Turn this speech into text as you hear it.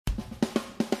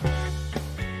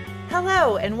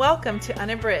Hello and welcome to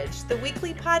Unabridged, the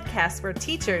weekly podcast where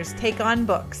teachers take on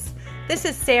books. This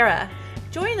is Sarah.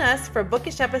 Join us for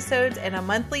bookish episodes and a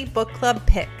monthly book club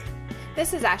pick.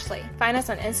 This is Ashley. Find us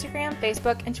on Instagram,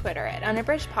 Facebook, and Twitter at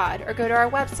UnabridgedPod or go to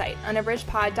our website,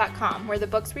 unabridgedpod.com, where the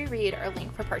books we read are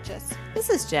linked for purchase. This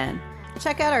is Jen.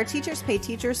 Check out our Teachers Pay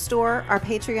Teachers store, our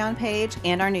Patreon page,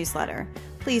 and our newsletter.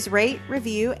 Please rate,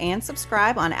 review, and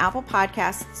subscribe on Apple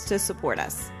Podcasts to support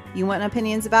us. You want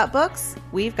opinions about books?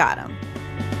 We've got them.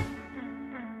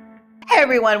 Hey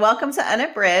everyone, welcome to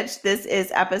Unabridged. This is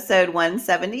episode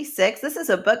 176. This is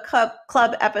a book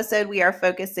club episode. We are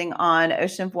focusing on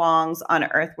Ocean Vuong's On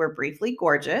Earth We're Briefly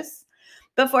Gorgeous.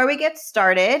 Before we get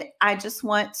started, I just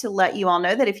want to let you all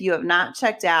know that if you have not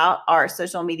checked out our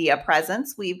social media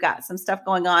presence, we've got some stuff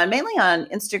going on, mainly on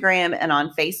Instagram and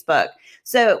on Facebook.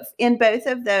 So in both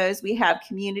of those, we have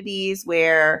communities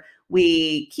where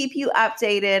we keep you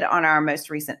updated on our most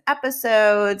recent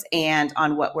episodes and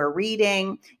on what we're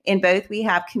reading. In both, we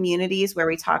have communities where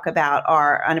we talk about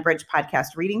our Unabridged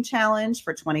Podcast Reading Challenge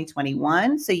for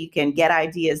 2021. So you can get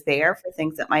ideas there for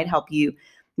things that might help you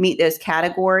meet those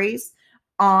categories.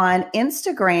 On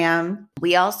Instagram,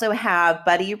 we also have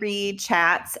buddy read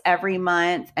chats every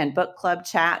month and book club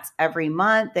chats every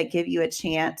month that give you a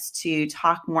chance to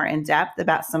talk more in depth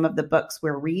about some of the books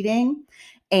we're reading.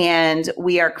 And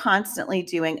we are constantly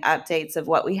doing updates of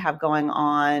what we have going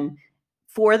on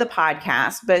for the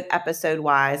podcast, both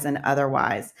episode-wise and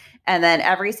otherwise. And then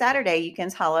every Saturday, you can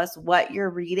tell us what you're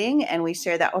reading, and we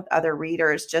share that with other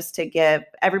readers just to give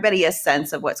everybody a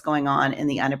sense of what's going on in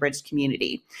the Unabridged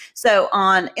community. So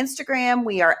on Instagram,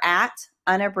 we are at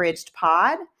Unabridged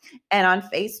Pod, and on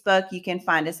Facebook, you can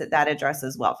find us at that address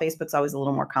as well. Facebook's always a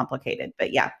little more complicated,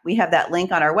 but yeah, we have that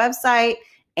link on our website,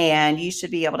 and you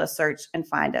should be able to search and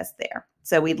find us there.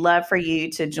 So we'd love for you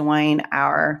to join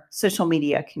our social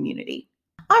media community.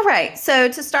 All right, so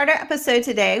to start our episode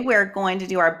today, we're going to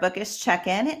do our bookish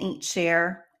check-in and each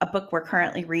share a book we're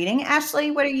currently reading.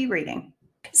 Ashley, what are you reading?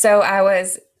 So I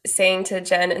was saying to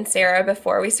Jen and Sarah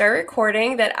before we start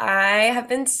recording that I have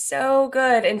been so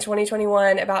good in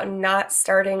 2021 about not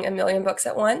starting a million books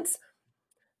at once,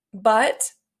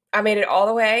 but I made it all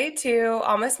the way to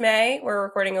almost May. We're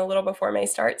recording a little before May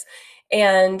starts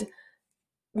and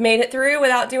made it through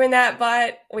without doing that.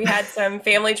 But we had some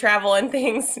family travel and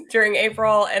things during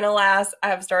April. And alas, I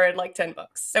have started like 10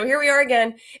 books. So here we are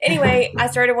again. Anyway, I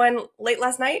started one late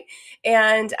last night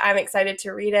and I'm excited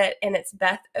to read it. And it's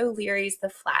Beth O'Leary's The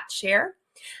Flat Share.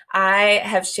 I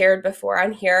have shared before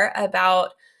on here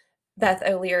about Beth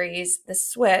O'Leary's The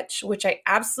Switch, which I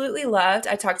absolutely loved.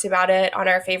 I talked about it on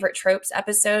our favorite tropes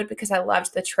episode because I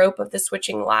loved the trope of the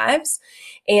switching lives.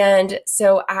 And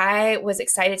so I was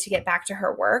excited to get back to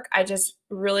her work. I just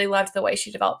really loved the way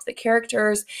she developed the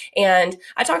characters. And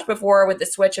I talked before with The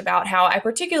Switch about how I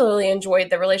particularly enjoyed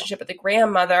the relationship with the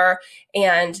grandmother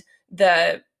and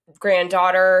the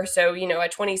granddaughter. So, you know, a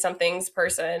 20-somethings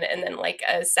person and then like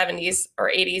a 70s or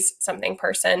 80s something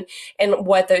person and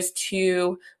what those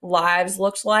two lives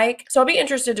looked like. So I'll be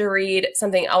interested to read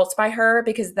something else by her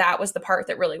because that was the part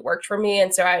that really worked for me.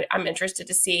 And so I'm interested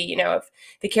to see, you know, if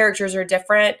the characters are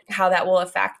different, how that will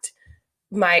affect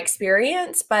my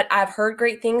experience. But I've heard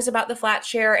great things about The Flat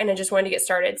Share and I just wanted to get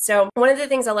started. So one of the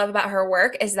things I love about her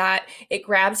work is that it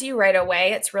grabs you right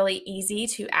away. It's really easy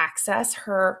to access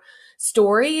her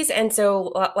stories. And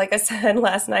so, like I said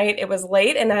last night, it was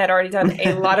late and I had already done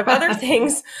a lot of other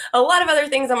things on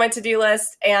my to-do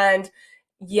list. And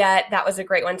yet that was a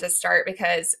great one to start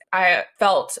because I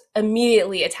felt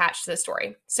immediately attached to the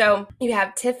story. So you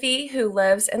have Tiffy who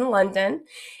lives in London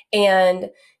and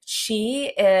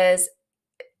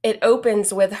it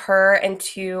opens with her and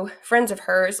two friends of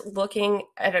hers looking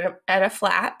at a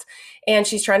flat and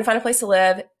she's trying to find a place to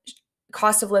live.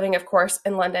 Cost of living, of course,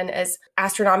 in London is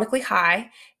astronomically high.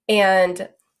 And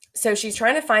so she's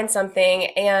trying to find something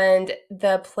and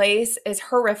the place is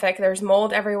horrific. There's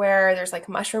mold everywhere. There's like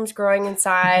mushrooms growing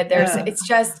inside. It's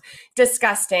just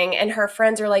disgusting. And her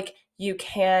friends are like, you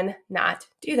cannot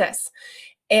do this.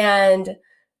 And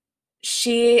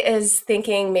she is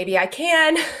thinking maybe I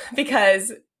can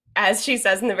because as she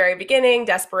says in the very beginning,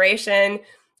 desperation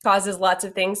causes lots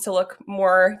of things to look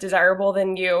more desirable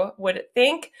than you would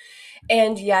think.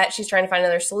 And yet she's trying to find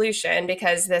another solution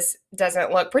because this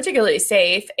doesn't look particularly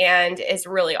safe and is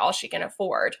really all she can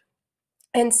afford.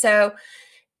 And so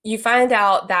you find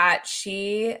out that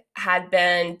she had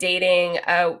been dating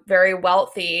a very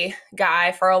wealthy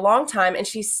guy for a long time and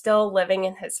she's still living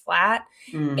in his flat,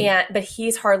 but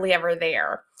he's hardly ever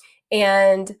there.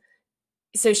 And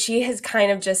so she has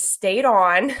kind of just stayed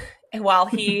on while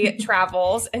he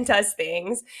travels and does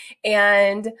things.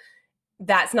 And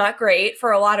that's not great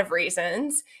for a lot of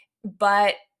reasons,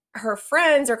 but her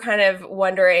friends are kind of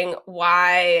wondering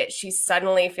why she's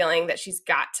suddenly feeling that she's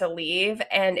got to leave.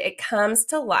 And it comes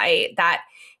to light that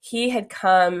he had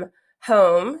come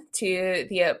home to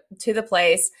the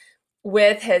place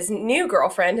with his new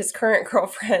girlfriend, his current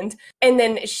girlfriend. And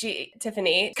then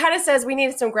Tiffany, kind of says, we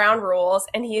need some ground rules.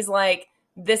 And he's like,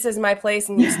 this is my place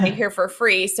and you stay here for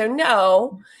free. So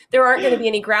no, there aren't going to be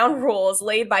any ground rules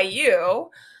laid by you.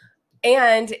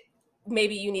 And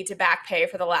maybe you need to back pay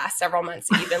for the last several months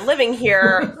that you've been living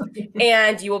here,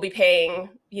 and you will be paying,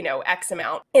 X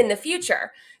amount in the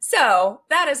future. So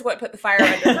that is what put the fire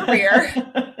under her rear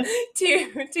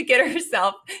to get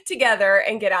herself together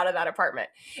and get out of that apartment.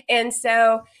 And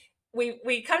so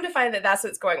we come to find that that's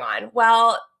what's going on.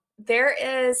 Well, there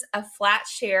is a flat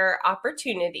share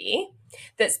opportunity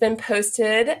that's been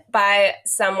posted by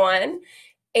someone.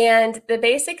 And the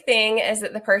basic thing is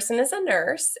that the person is a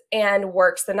nurse and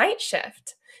works the night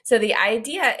shift. So the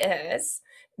idea is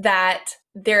that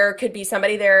there could be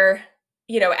somebody there,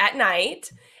 at night,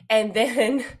 and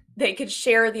then they could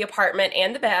share the apartment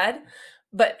and the bed,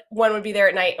 but one would be there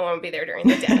at night and one would be there during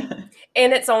the day.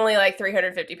 And it's only like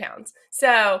 350 pounds.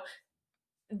 So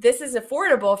this is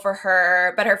affordable for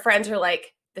her, but her friends are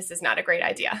like, this is not a great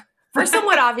idea for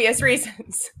somewhat obvious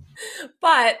reasons.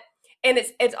 And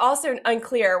it's also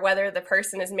unclear whether the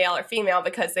person is male or female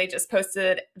because they just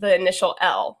posted the initial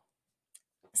L.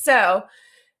 So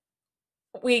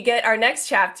we get our next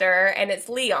chapter, and it's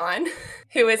Leon,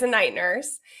 who is a night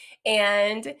nurse.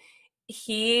 And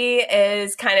he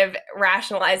is kind of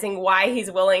rationalizing why he's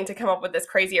willing to come up with this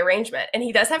crazy arrangement. And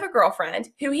he does have a girlfriend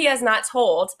who he has not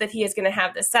told that he is going to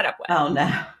have this setup with. Oh,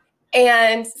 no.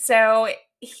 And so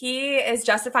he is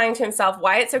justifying to himself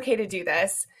why it's okay to do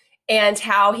this, and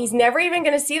how he's never even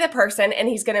going to see the person, and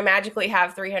he's going to magically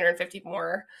have 350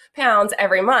 more pounds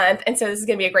every month. And so this is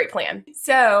going to be a great plan.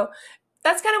 So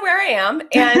that's kind of where I am.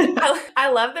 And I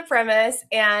love the premise.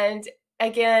 And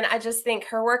again, I just think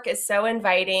her work is so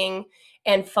inviting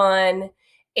and fun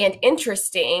and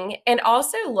interesting, and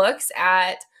also looks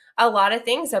at a lot of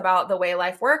things about the way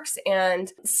life works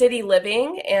and city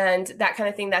living and that kind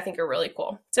of thing that I think are really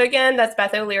cool. So again, that's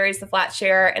Beth O'Leary's The Flat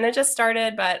Share, and it just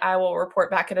started, but I will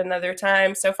report back at another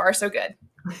time. So far, so good.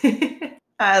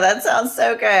 That sounds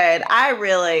so good. I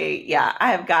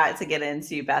have got to get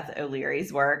into Beth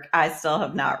O'Leary's work. I still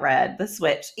have not read The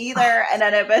Switch either, and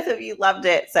I know both of you loved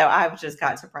it, so I've just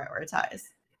got to prioritize.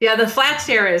 Yeah, The Flat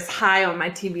Share is high on my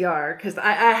TBR because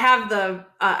I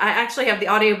actually have the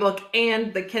audiobook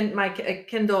and my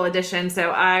Kindle edition, so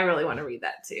I really want to read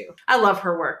that too. I love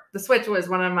her work. The Switch was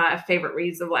one of my favorite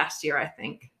reads of last year, I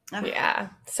think. Okay. Yeah,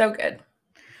 so good.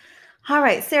 All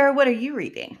right, Sarah, what are you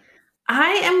reading?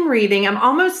 I'm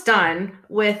almost done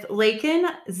with Laken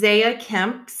Zaya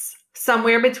Kemp's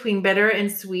Somewhere Between Bitter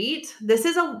and Sweet. This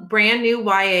is a brand new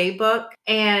YA book,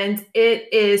 and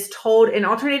it is told in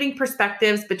alternating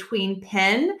perspectives between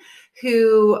Penn,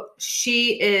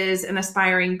 she is an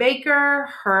aspiring baker,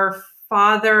 her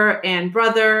father and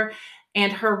brother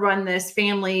and her run this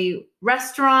family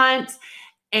restaurant,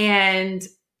 and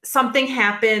something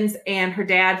happens and her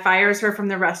dad fires her from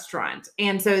the restaurant.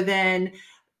 And so then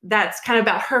that's kind of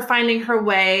about her finding her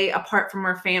way apart from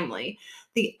her family.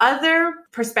 The other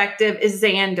perspective is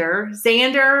Xander.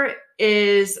 Xander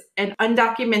is an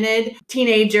undocumented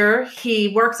teenager. He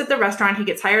works at the restaurant. He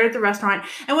gets hired at the restaurant.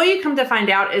 And what you come to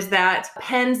find out is that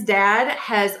Penn's dad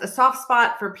has a soft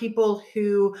spot for people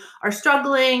who are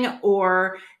struggling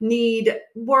or need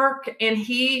work. And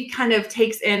he kind of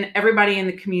takes in everybody in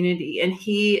the community. And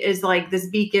he is like this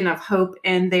beacon of hope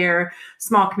in their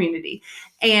small community.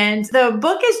 And the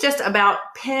book is just about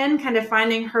Penn kind of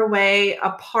finding her way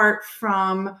apart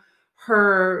from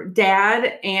her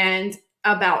dad, and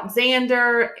about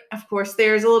Xander. Of course,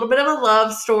 there's a little bit of a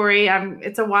love story.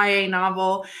 It's a YA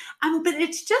novel, but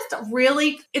it's just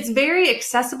it's very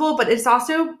accessible, but it's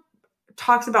also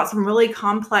talks about some really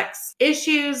complex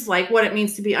issues, like what it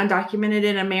means to be undocumented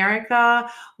in America,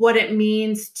 what it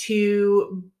means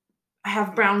to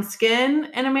have brown skin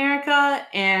in America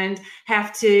and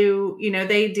have to,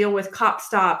 they deal with cop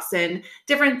stops and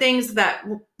different things that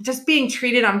just being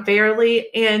treated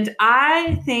unfairly. And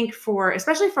I think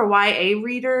especially for YA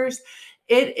readers,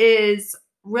 it is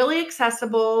really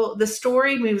accessible. The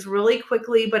story moves really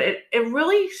quickly, but it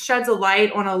really sheds a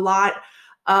light on a lot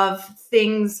of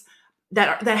things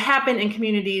that happen in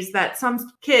communities that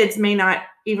some kids may not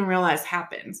even realize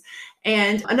happens.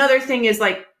 And another thing is,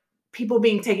 like, people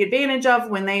being taken advantage of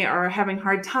when they are having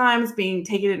hard times, being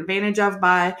taken advantage of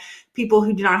by people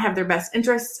who do not have their best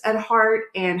interests at heart,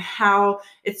 and how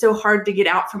it's so hard to get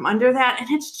out from under that. And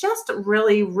it's just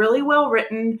really, really well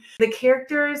written. The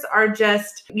characters are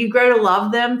just, you grow to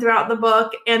love them throughout the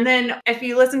book. And then if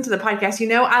you listen to the podcast, you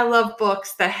know I love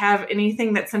books that have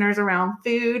anything that centers around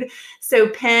food. So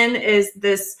Penn is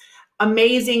this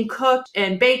amazing cook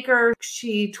and baker.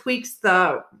 She tweaks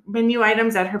the menu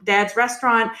items at her dad's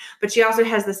restaurant, but she also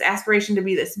has this aspiration to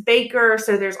be this baker.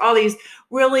 So there's all these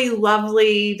really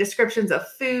lovely descriptions of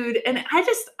food. And I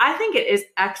think it is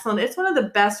excellent. It's one of the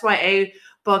best YA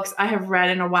books I have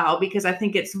read in a while, because I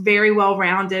think it's very well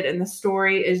rounded and the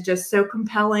story is just so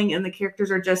compelling and the characters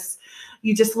are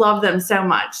you just love them so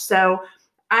much. So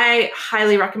I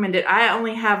highly recommend it. I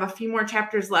only have a few more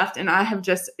chapters left and I have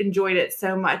just enjoyed it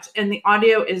so much. And the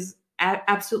audio is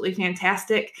absolutely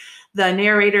fantastic. The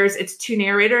narrators, it's 2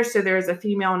 narrators. So there's a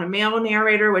female and a male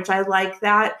narrator, which I like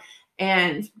that.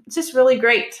 And it's just really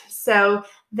great. So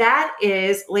that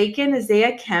is Laken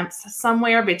Zaya Kemp's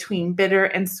Somewhere Between Bitter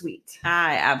and Sweet.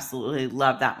 I absolutely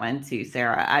love that one too,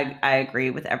 Sarah. I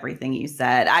agree with everything you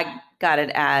said. I got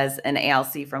it as an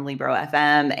ALC from Libro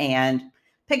FM and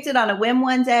picked it on a whim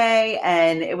one day,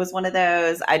 and it was one of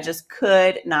those I just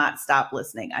could not stop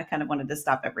listening. I kind of wanted to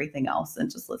stop everything else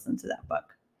and just listen to that book.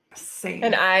 Same.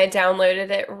 And I downloaded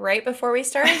it right before we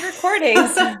started recording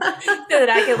so that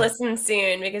I could listen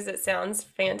soon, because it sounds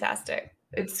fantastic.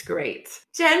 It's great.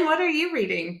 Jen, what are you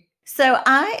reading? So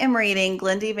I am reading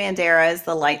Glendy Vandera's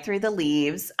The Light Through the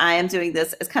Leaves. I am doing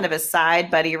this as kind of a side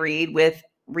buddy read with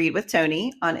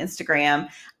Tony on Instagram.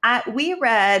 We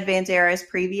read Vandera's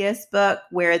previous book,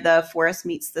 Where the Forest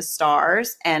Meets the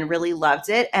Stars, and really loved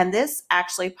it. And this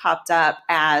actually popped up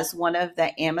as one of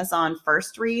the Amazon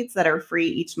first reads that are free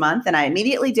each month. And I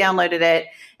immediately downloaded it.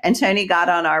 And Tony got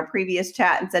on our previous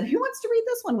chat and said, who wants to read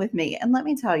this one with me? And let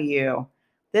me tell you,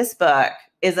 this book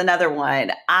is another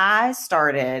one I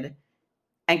started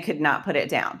and could not put it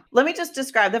down. Let me just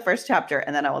describe the first chapter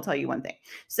and then I will tell you one thing.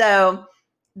 So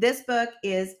this book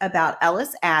is about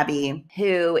Ellis Abbey,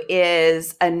 who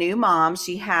is a new mom.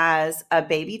 She has a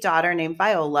baby daughter named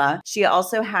Viola. She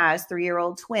also has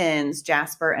 3-year-old twins,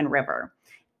 Jasper and River.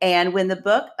 And when the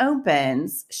book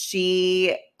opens,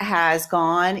 she has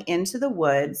gone into the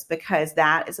woods because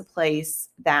that is a place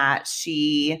that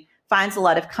she finds a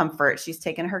lot of comfort. She's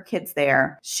taken her kids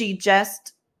there. She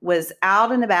just was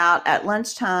out and about at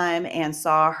lunchtime and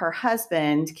saw her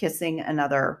husband kissing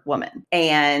another woman.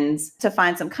 And to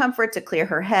find some comfort, to clear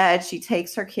her head, she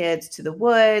takes her kids to the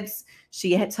woods.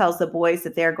 She tells the boys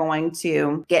that they're going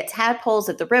to get tadpoles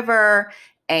at the river.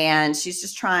 And she's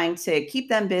just trying to keep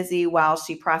them busy while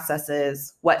she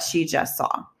processes what she just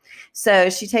saw.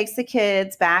 So she takes the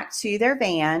kids back to their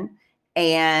van,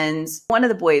 and one of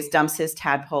the boys dumps his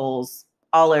tadpoles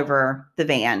all over the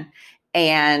van.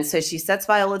 And so she sets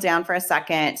Viola down for a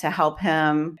second to help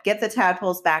him get the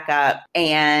tadpoles back up.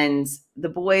 And the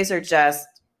boys are just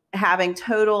having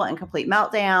total and complete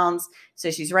meltdowns. So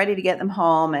she's ready to get them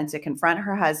home and to confront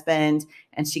her husband.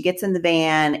 And she gets in the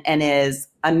van and is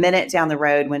a minute down the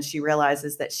road when she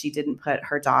realizes that she didn't put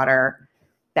her daughter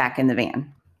back in the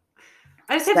van.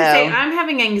 I just have to say, I'm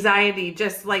having anxiety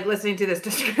just like listening to this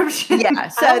description. Yeah.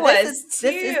 So I was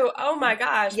too. Oh my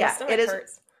gosh. Yeah, it is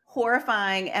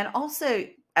horrifying. And also,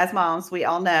 as moms, we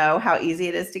all know how easy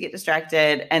it is to get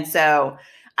distracted. And so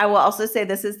I will also say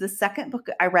this is the second book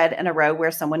I read in a row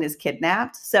where someone is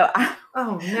kidnapped. So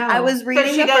I was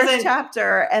reading the first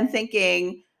chapter and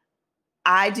thinking,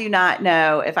 I do not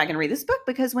know if I can read this book,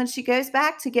 because when she goes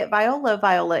back to get Viola,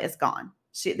 Viola is gone.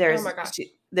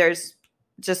 There's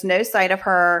just no sight of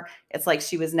her. It's like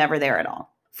she was never there at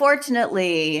all.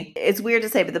 Fortunately, it's weird to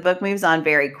say, but the book moves on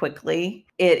very quickly.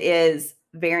 It is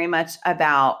very much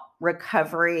about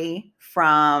recovery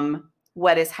from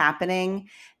what is happening.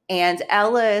 And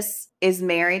Ellis is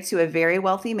married to a very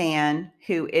wealthy man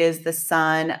who is the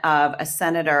son of a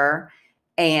senator.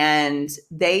 And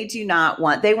they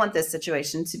want this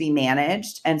situation to be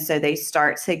managed. And so they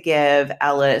start to give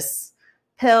Ellis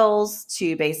pills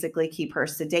to basically keep her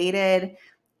sedated.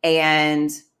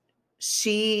 And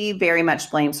she very much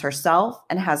blames herself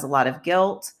and has a lot of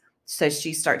guilt. So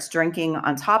she starts drinking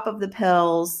on top of the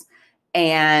pills.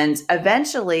 And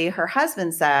eventually her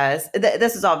husband says,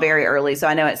 this is all very early, so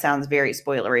I know it sounds very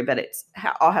spoilery, but it's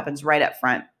all happens right up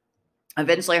front.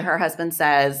 Eventually her husband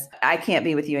says, I can't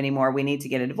be with you anymore. We need to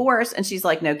get a divorce. And she's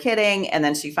like, no kidding. And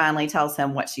then she finally tells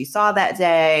him what she saw that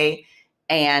day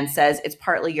and says, it's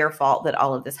partly your fault that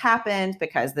all of this happened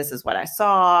because this is what I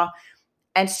saw.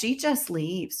 And she just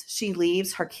leaves. She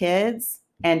leaves her kids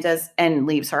and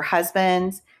leaves her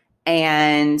husband.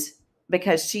 And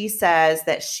because she says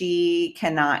that she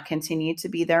cannot continue to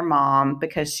be their mom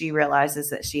because she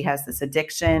realizes that she has this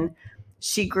addiction.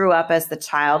 She grew up as the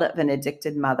child of an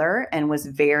addicted mother and was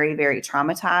very, very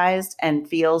traumatized and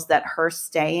feels that her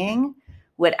staying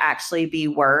would actually be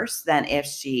worse than if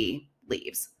she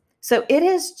leaves. So it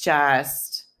is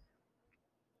just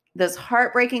this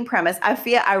heartbreaking premise.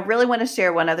 I really want to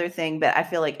share one other thing, but I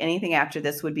feel like anything after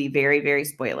this would be very, very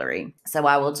spoilery. So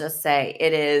I will just say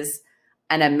it is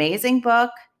an amazing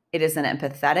book. It is an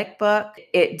empathetic book.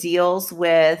 It deals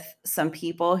with some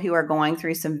people who are going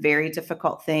through some very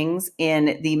difficult things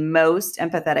in the most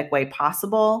empathetic way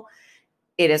possible.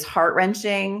 It is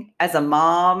heart-wrenching. As a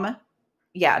mom,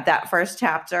 yeah, that first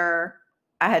chapter,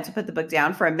 I had to put the book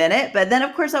down for a minute, but then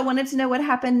of course I wanted to know what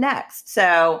happened next.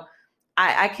 So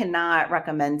I cannot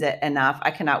recommend it enough. I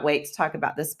cannot wait to talk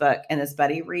about this book and this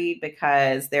buddy read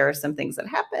because there are some things that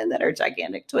happen that are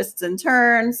gigantic twists and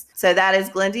turns. So that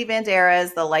is Glendy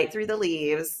Bandera's The Light Through the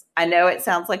Leaves. I know it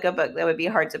sounds like a book that would be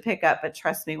hard to pick up, but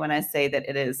trust me when I say that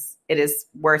it is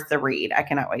worth the read. I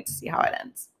cannot wait to see how it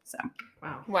ends. So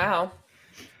wow.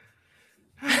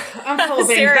 I'm full of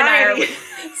anxiety.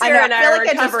 Sarah and I are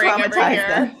recovering over here.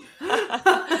 Them.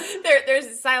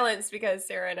 There's silence because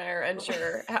Sarah and I are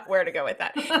unsure where to go with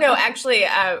that. No, actually,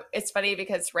 it's funny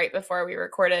because right before we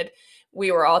recorded,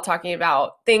 we were all talking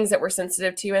about things that we're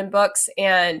sensitive to in books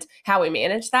and how we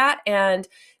manage that. And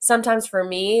sometimes for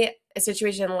me, a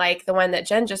situation like the one that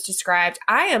Jen just described,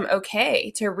 I am okay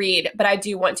to read, but I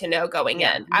do want to know going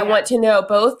in. I want to know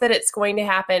both that it's going to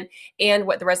happen and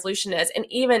what the resolution is. And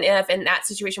even if in that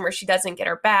situation where she doesn't get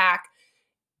her back,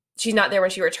 she's not there when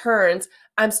she returns,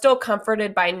 I'm still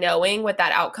comforted by knowing what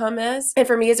that outcome is. And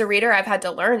for me as a reader, I've had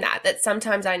to learn that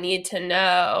sometimes I need to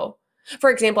know. For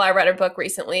example, I read a book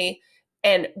recently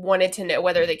and wanted to know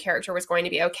whether the character was going to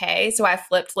be okay. So I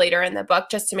flipped later in the book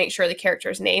just to make sure the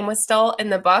character's name was still in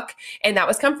the book. And that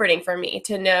was comforting for me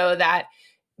to know that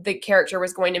the character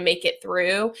was going to make it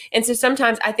through. And so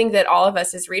sometimes I think that all of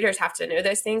us as readers have to know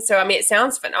those things. So, I mean, it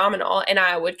sounds phenomenal and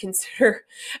I would consider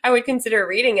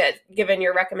reading it given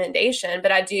your recommendation,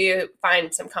 but I do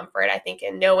find some comfort, I think,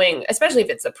 in knowing, especially if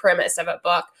it's the premise of a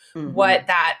book, what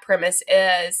that premise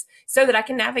is so that I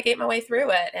can navigate my way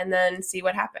through it and then see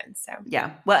what happens. So,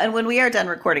 yeah. Well, and when we are done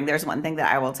recording, there's one thing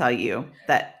that I will tell you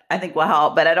that I think will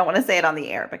help, but I don't want to say it on the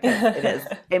air because it is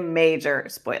a major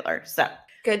spoiler. So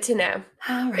good to know.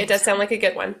 All right. It does sound like a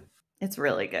good one. It's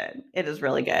really good. It is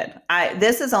really good.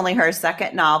 This is only her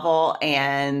second novel,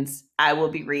 and I will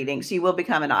be reading. She will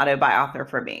become an auto-buy author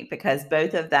for me because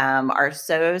both of them are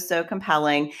so, so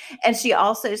compelling. And she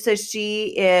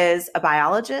is a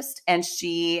biologist, and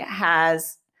she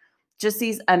has just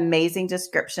these amazing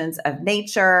descriptions of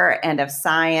nature and of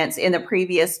science. In the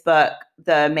previous book,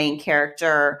 the main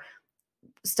character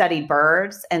studied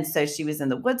birds. And so she was in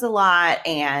the woods a lot,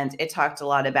 and it talked a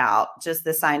lot about just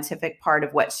the scientific part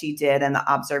of what she did and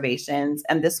the observations.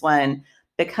 And this one,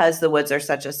 because the woods are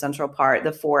such a central part,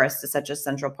 the forest is such a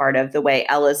central part of the way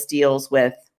Ellis deals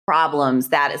with problems,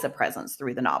 that is a presence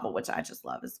through the novel, which I just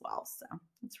love as well. So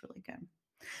it's really good.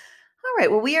 All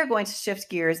right. Well, we are going to shift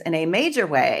gears in a major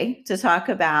way to talk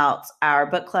about our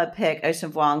book club pick,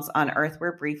 Ocean Vuong's On Earth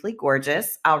We're Briefly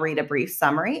Gorgeous. I'll read a brief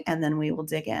summary and then we will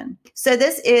dig in. So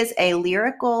this is a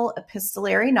lyrical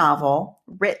epistolary novel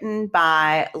written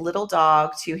by Little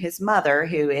Dog to his mother,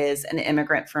 who is an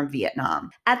immigrant from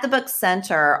Vietnam. At the book's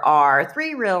center are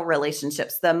three real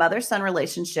relationships: the mother-son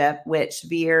relationship, which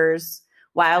veers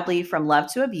wildly from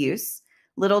love to abuse;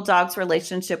 Little Dog's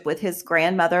relationship with his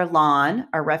grandmother, Lon,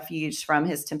 a refuge from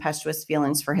his tempestuous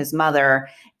feelings for his mother;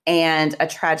 and a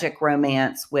tragic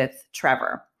romance with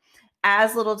Trevor.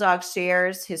 As Little Dog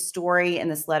shares his story in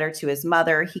this letter to his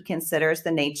mother, he considers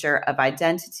the nature of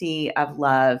identity, of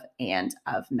love, and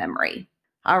of memory.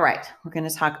 All right, we're going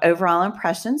to talk overall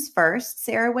impressions first.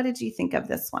 Sarah, what did you think of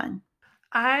this one?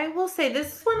 I will say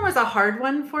this one was a hard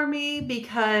one for me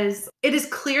because it is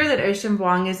clear that Ocean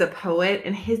Vuong is a poet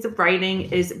and his writing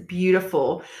is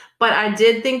beautiful. But I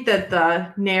did think that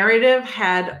the narrative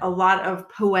had a lot of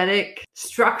poetic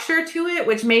structure to it,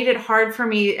 which made it hard for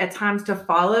me at times to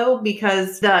follow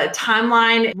because the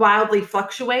timeline wildly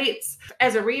fluctuates.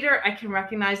 As a reader, I can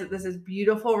recognize that this is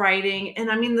beautiful writing. And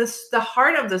I mean, the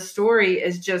heart of the story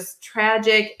is just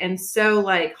tragic and so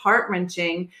like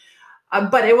heart-wrenching.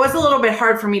 But it was a little bit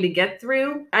hard for me to get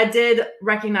through. I did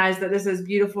recognize that this is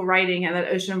beautiful writing and that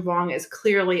Ocean Vuong is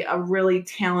clearly a really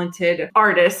talented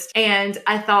artist. And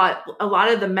I thought a lot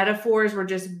of the metaphors were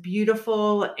just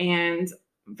beautiful and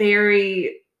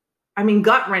very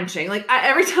gut-wrenching. Like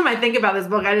every time I think about this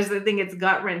book, I just think it's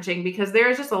gut-wrenching because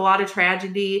there's just a lot of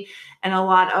tragedy and a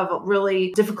lot of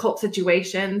really difficult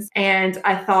situations. And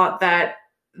I thought that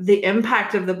the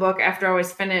impact of the book after I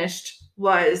was finished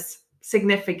was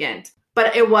significant.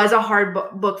 But it was a hard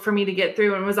book for me to get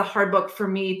through, and it was a hard book for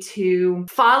me to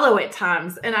follow at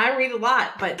times. And I read a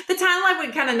lot, but the timeline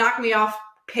would kind of knock me off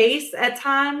pace at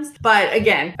times. But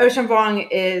again, Ocean Vuong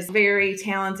is very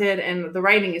talented and the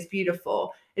writing is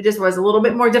beautiful. It just was a little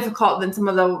bit more difficult than some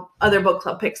of the other book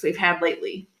club picks we've had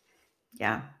lately.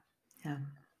 Yeah. Yeah.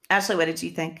 Ashley, what did you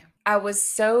think? I was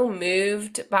so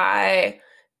moved by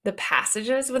the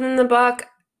passages within the book.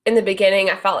 In the beginning,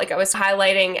 I felt like I was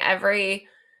highlighting every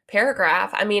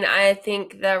paragraph. I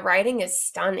think the writing is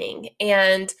stunning,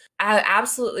 and I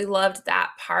absolutely loved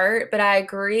that part, but I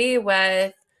agree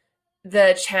with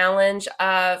the challenge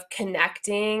of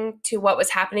connecting to what was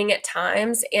happening at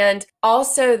times. And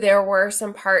also there were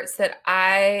some parts that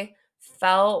I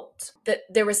felt that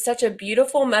there was such a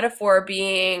beautiful metaphor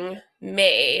being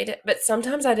made, but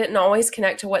sometimes I didn't always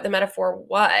connect to what the metaphor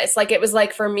was. Like, it was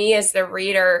like, for me as the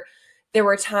reader, there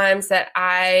were times that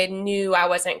I knew I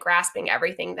wasn't grasping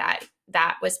everything that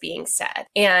was being said.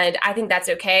 And I think that's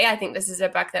okay. I think this is a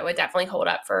book that would definitely hold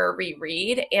up for a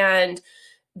reread, and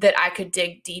that I could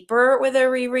dig deeper with a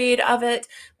reread of it.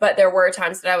 But there were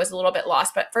times that I was a little bit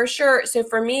lost. But for sure, so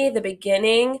for me, the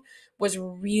beginning was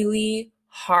really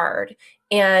hard.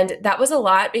 And that was a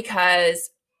lot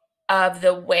because of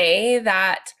the way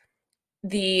that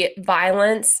the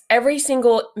violence, every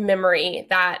single memory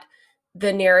that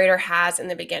the narrator has in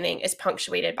the beginning is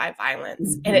punctuated by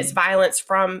violence, and it's violence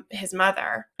from his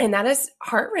mother. And that is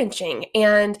heart-wrenching.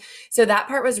 And so that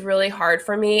part was really hard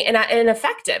for me and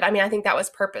effective. I think that was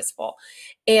purposeful.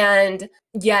 And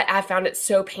yet I found it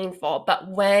so painful.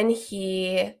 But when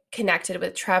he connected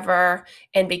with Trevor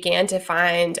and began to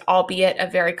find, albeit a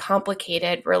very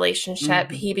complicated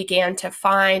relationship, he began to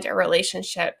find a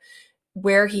relationship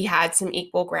where he had some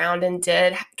equal ground and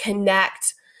did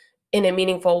connect in a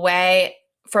meaningful way.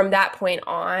 From that point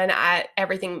on,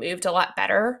 everything moved a lot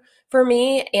better for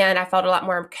me, and I felt a lot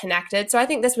more connected. So I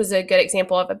think this was a good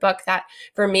example of a book that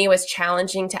for me was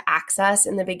challenging to access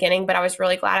in the beginning, but I was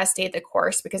really glad I stayed the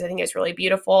course because I think it's really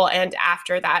beautiful. And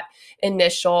after that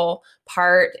initial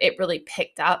part, it really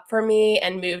picked up for me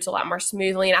and moved a lot more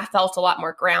smoothly, and I felt a lot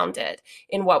more grounded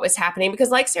in what was happening. Because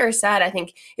like Sarah said, I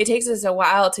think it takes us a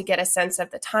while to get a sense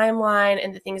of the timeline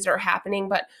and the things that are happening,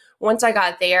 but once I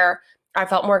got there, I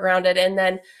felt more grounded. And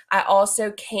then I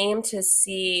also came to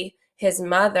see his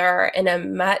mother in a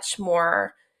much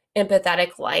more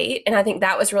empathetic light. And I think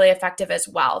that was really effective as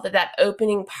well, that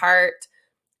opening part,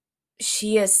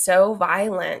 she is so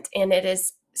violent, and it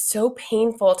is so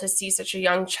painful to see such a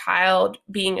young child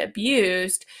being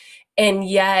abused. And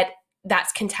yet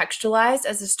that's contextualized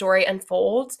as the story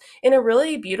unfolds in a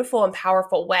really beautiful and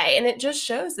powerful way. And it just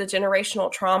shows the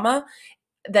generational trauma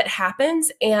that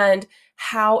happens and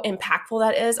how impactful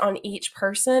that is on each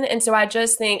person. And so I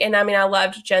just think, and I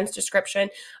loved Jen's description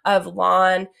of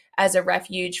Lon as a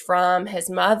refuge from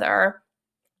his mother.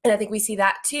 And I think we see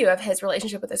that too, of his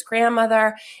relationship with his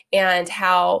grandmother and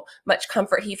how much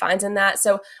comfort he finds in that.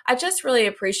 So I just really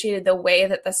appreciated the way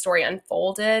that the story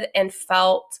unfolded, and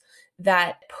felt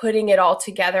that putting it all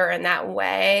together in that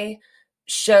way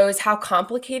shows how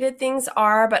complicated things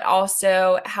are, but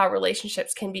also how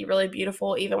relationships can be really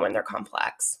beautiful even when they're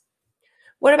complex.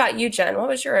 What about you, Jen? What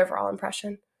was your overall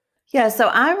impression? Yeah, so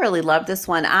I really love this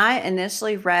one. I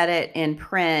initially read it in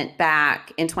print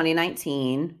back in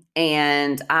 2019,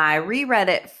 and I reread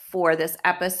it for this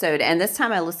episode. And this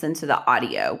time I listened to the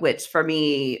audio, which for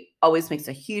me always makes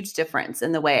a huge difference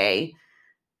in the way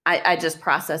I just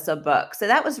process a book. So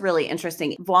that was really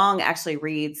interesting. Vuong actually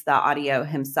reads the audio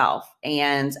himself,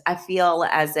 and I feel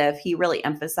as if he really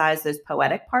emphasized those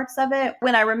poetic parts of it.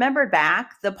 When I remembered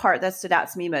back, the part that stood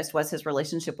out to me most was his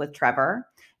relationship with Trevor.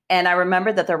 And I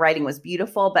remember that the writing was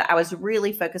beautiful, but I was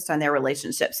really focused on their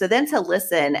relationship. So then to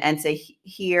listen and to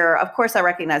hear, of course, I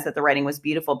recognize that the writing was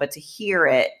beautiful, but to hear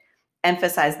it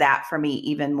emphasize that for me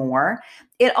even more.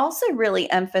 It also really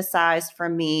emphasized for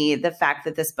me the fact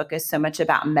that this book is so much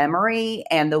about memory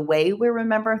and the way we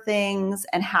remember things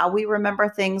and how we remember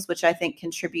things, which I think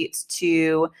contributes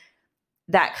to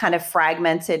that kind of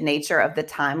fragmented nature of the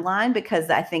timeline,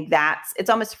 because I think it's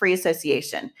almost free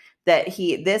association, that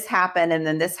this happened and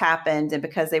then this happened. And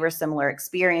because they were similar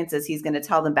experiences, he's going to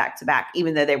tell them back to back,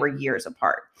 even though they were years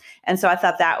apart. And so I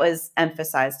thought that was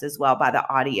emphasized as well by the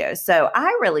audio. So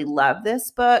I really love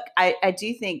this book. I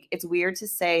do think it's weird to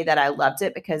say that I loved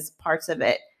it, because parts of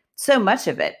it, so much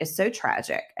of it is so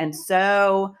tragic and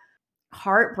so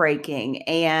heartbreaking.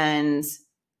 And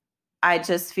I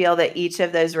just feel that each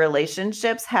of those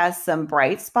relationships has some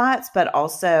bright spots, but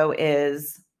also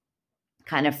is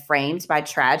kind of framed by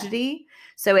tragedy.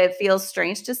 So it feels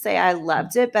strange to say I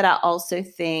loved it, but I also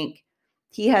think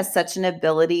he has such an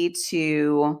ability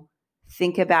to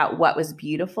think about what was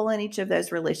beautiful in each of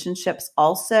those relationships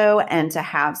also, and to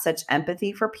have such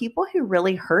empathy for people who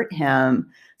really hurt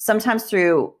him, sometimes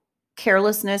through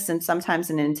carelessness and sometimes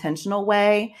in an intentional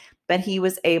way. But he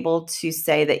was able to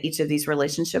say that each of these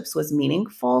relationships was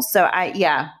meaningful. So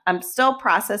I'm still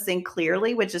processing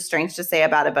clearly, which is strange to say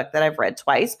about a book that I've read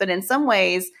twice, but in some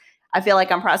ways I feel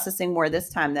like I'm processing more this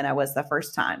time than I was the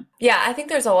first time. Yeah, I think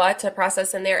there's a lot to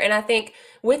process in there. And I think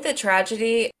with the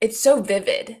tragedy, it's so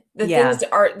vivid.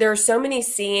 There are so many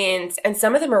scenes, and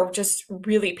some of them are just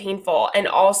really painful and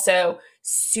also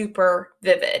super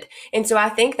vivid. And so I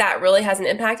think that really has an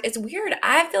impact. It's weird.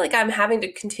 I feel like I'm having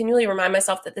to continually remind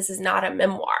myself that this is not a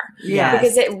memoir. Yes.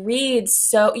 Because it reads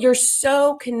so, you're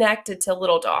so connected to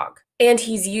Little Dog. And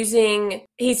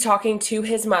he's talking to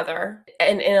his mother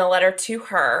and in a letter to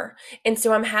her. And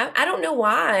so I don't know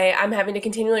why I'm having to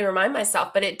continually remind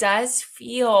myself, but it does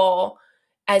feel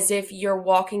as if you're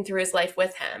walking through his life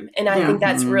with him. And I think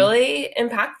that's really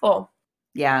impactful.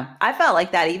 Yeah, I felt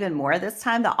like that even more this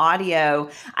time. The audio,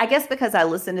 I guess because I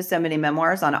listened to so many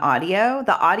memoirs on audio,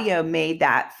 the audio made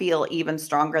that feel even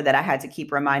stronger, that I had to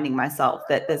keep reminding myself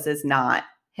that this is not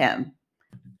him.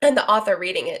 And the author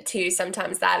reading it too,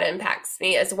 sometimes that impacts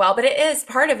me as well. But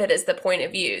part of it is the point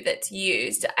of view that's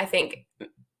used, I think,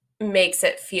 makes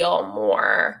it feel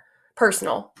more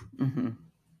personal. Mm-hmm.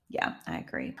 Yeah, I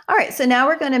agree. All right, so now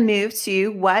we're going to move to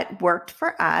what worked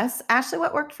for us. Ashley,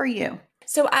 what worked for you?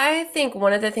 So I think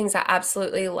one of the things I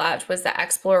absolutely loved was the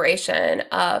exploration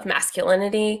of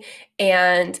masculinity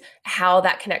and how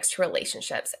that connects to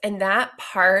relationships. And that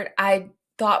part I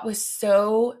thought was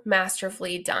so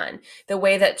masterfully done. The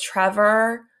way that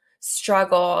Trevor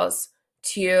struggles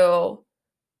to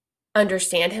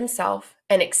understand himself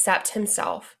and accept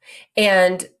himself,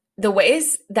 and the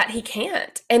ways that he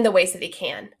can't and the ways that he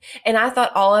can. And I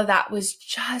thought all of that was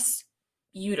just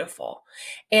beautiful.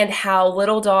 And how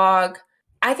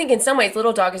I think in some ways,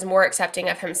 Little Dog is more accepting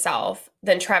of himself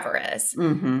than Trevor is.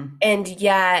 Mm-hmm. And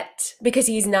yet, because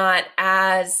he's not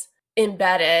as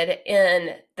embedded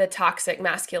in the toxic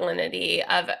masculinity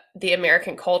of the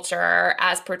American culture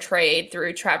as portrayed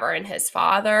through Trevor and his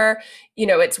father,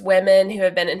 it's women who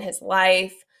have been in his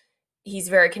life. He's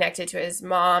very connected to his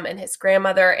mom and his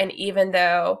grandmother. And even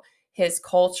though his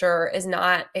culture is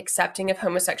not accepting of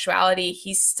homosexuality,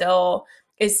 he still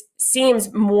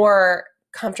seems more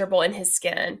comfortable in his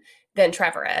skin than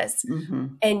Trevor is. Mm-hmm.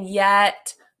 And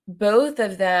yet both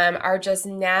of them are just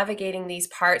navigating these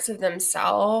parts of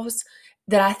themselves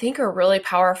that I think are really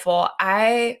powerful.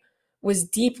 I was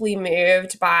deeply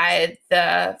moved by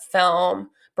the film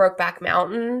Brokeback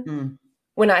Mountain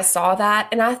when I saw that.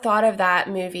 And I thought of that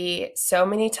movie so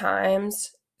many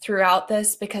times throughout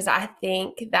this, because I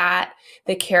think that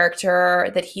the character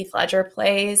that Heath Ledger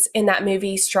plays in that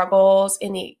movie struggles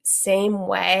in the same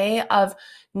way of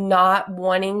not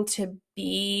wanting to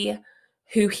be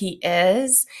who he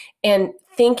is and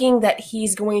thinking that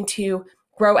he's going to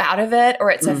grow out of it, or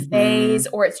it's a phase,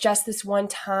 or it's just this one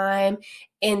time,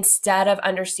 instead of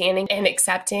understanding and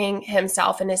accepting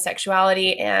himself and his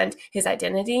sexuality and his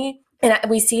identity. And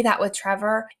we see that with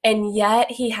Trevor. And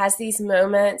yet he has these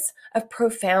moments of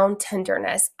profound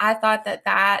tenderness. I thought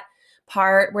that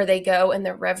part where they go in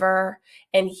the river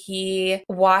and he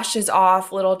washes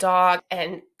off Little Dog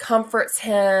and comforts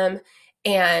him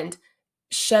and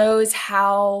shows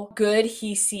how good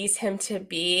he sees him to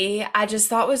be, I just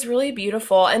thought was really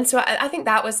beautiful. And so I think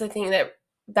that was the thing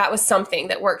that was something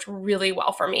that worked really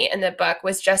well for me in the book,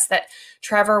 was just that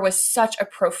Trevor was such a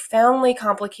profoundly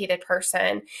complicated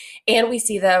person. And we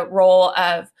see the role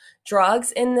of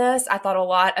drugs in this. I thought a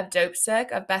lot of Dope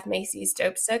Sick, of Beth Macy's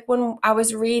Dope Sick when I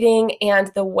was reading,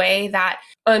 and the way that,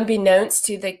 unbeknownst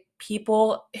to the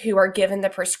people who are given the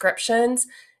prescriptions,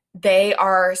 they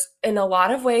are in a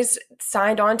lot of ways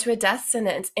signed on to a death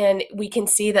sentence. And we can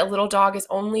see that Little Dog is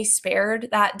only spared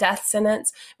that death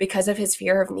sentence because of his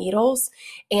fear of needles,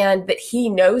 and that he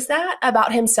knows that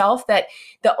about himself, that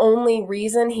the only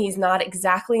reason he's not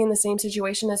exactly in the same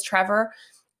situation as Trevor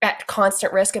at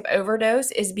constant risk of overdose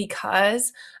is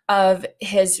because of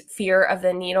his fear of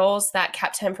the needles that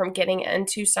kept him from getting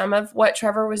into some of what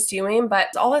Trevor was doing.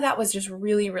 But all of that was just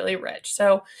really, really rich.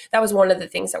 So that was one of the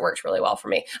things that worked really well for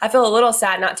me. I feel a little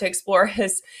sad not to explore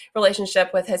his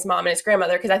relationship with his mom and his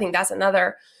grandmother, because I think that's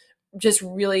another just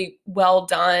really well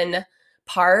done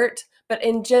part. But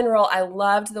in general, I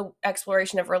loved the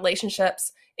exploration of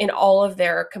relationships in all of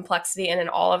their complexity and in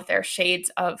all of their shades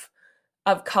of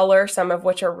of color, some of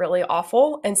which are really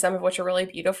awful and some of which are really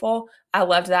beautiful. I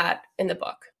loved that in the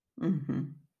book. Mm-hmm.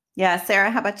 Yeah.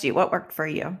 Sarah, how about you? What worked for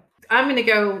you? I'm going to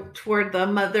go toward the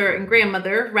mother and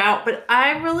grandmother route, but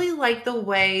I really like the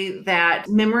way that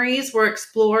memories were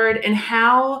explored and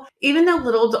how, even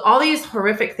though all these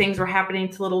horrific things were happening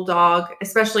to little dog,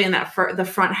 especially in that the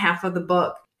front half of the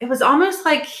book, it was almost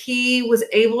like he was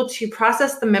able to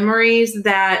process the memories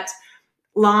that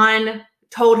Lon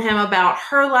told him about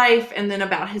her life and then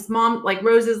about his mom, like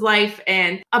Rose's life,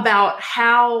 and about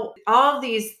how all of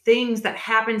these things that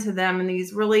happened to them and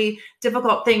these really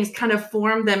difficult things kind of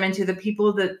formed them into the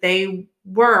people that they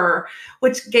were,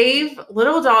 which gave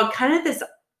little dog kind of this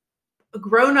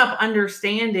grown-up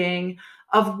understanding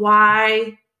of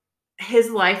why his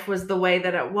life was the way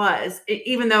that it was.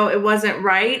 Even though it wasn't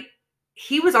right,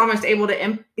 he was almost able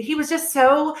to, he was just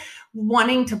so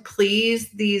wanting to please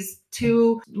these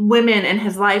two women in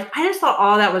his life. I just thought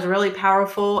all that was really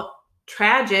powerful,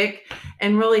 tragic,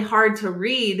 and really hard to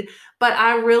read. But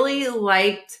I really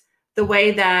liked the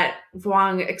way that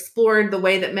Vuong explored the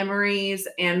way that memories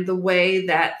and the way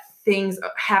that things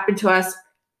happen to us,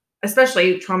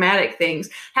 especially traumatic things,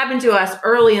 happen to us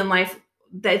early in life,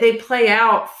 that they play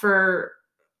out for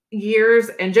years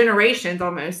and generations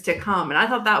almost to come. And I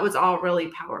thought that was all really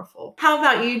powerful. How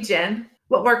about you, Jen?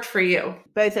 What worked for you?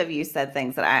 Both of you said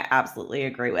things that I absolutely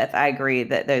agree with. I agree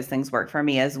that those things worked for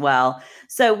me as well.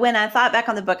 So when I thought back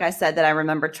on the book, I said that I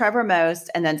remembered Trevor most,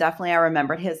 and then definitely I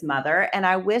remembered his mother. And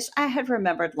I wish I had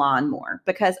remembered Lon more,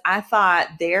 because I thought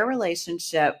their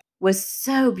relationship was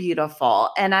so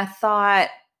beautiful. And I thought,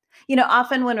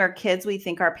 often when we're kids, we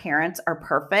think our parents are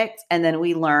perfect, and then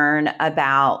we learn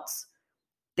about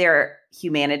their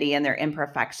humanity and their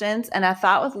imperfections. And I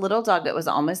thought with Little Dog, it was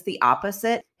almost the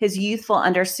opposite. His youthful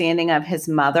understanding of his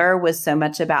mother was so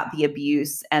much about the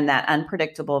abuse and that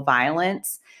unpredictable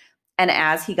violence. And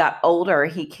as he got older,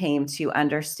 he came to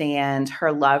understand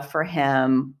her love for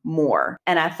him more.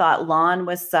 And I thought Lon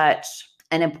was such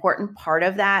an important part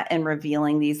of that in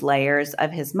revealing these layers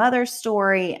of his mother's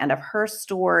story and of her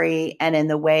story, and in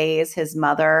the ways his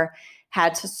mother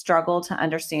had to struggle to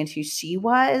understand who she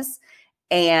was.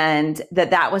 And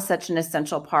that was such an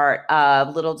essential part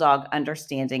of Little Dog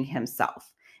understanding himself.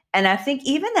 And I think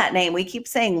even that name, we keep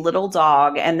saying Little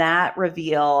Dog, and that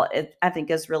reveal, I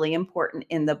think, is really important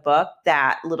in the book,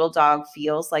 that Little Dog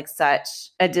feels like such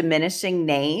a diminishing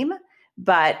name,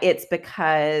 but it's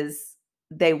because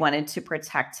they wanted to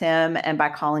protect him. And by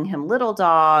calling him Little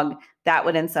Dog, that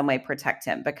would in some way protect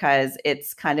him, because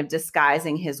it's kind of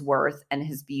disguising his worth and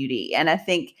his beauty. And I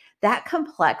think that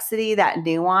complexity, that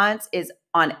nuance is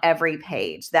on every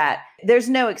page, that there's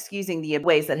no excusing the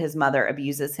ways that his mother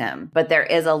abuses him, but there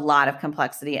is a lot of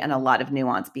complexity and a lot of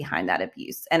nuance behind that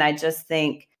abuse. And I just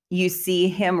think you see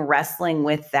him wrestling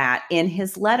with that in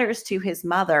his letters to his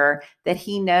mother that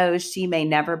he knows she may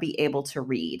never be able to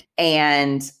read.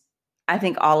 And I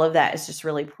think all of that is just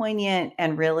really poignant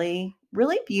and really,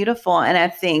 really beautiful. And I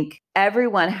think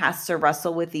everyone has to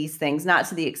wrestle with these things, not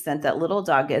to the extent that Little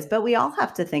Dog is, but we all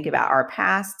have to think about our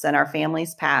pasts and our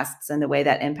family's pasts and the way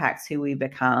that impacts who we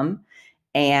become.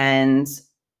 And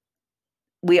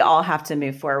we all have to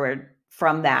move forward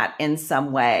from that in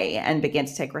some way and begin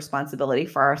to take responsibility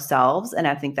for ourselves. And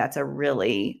I think that's a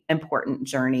really important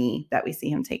journey that we see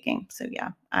him taking. So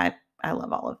yeah, I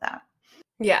love all of that.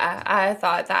 Yeah, I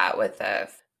thought that with the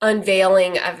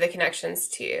unveiling of the connections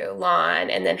to Lon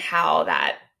and then how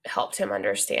that helped him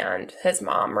understand his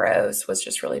mom, Rose, was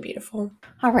just really beautiful.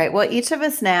 All right. Well, each of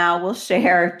us now will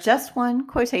share just one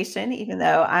quotation, even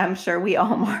though I'm sure we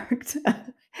all marked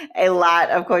a lot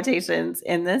of quotations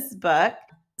in this book.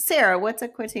 Sarah, what's a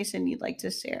quotation you'd like to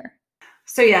share?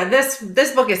 So yeah,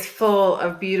 this book is full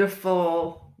of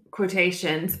beautiful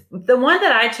quotations. The one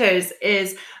that I chose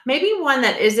is maybe one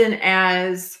that isn't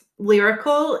as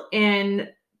lyrical in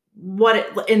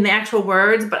in the actual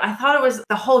words, but I thought it was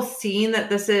the whole scene that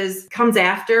comes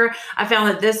after. I found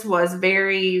that this was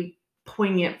very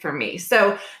poignant for me.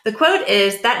 So the quote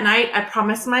is, "That night I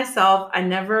promised myself I'd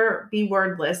never be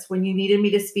wordless when you needed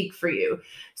me to speak for you.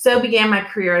 So began my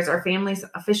career as our family's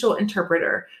official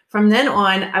interpreter. From then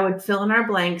on, I would fill in our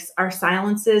blanks, our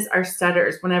silences, our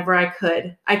stutters whenever I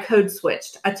could. I code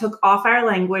switched. I took off our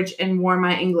language and wore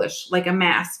my English like a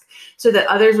mask so that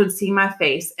others would see my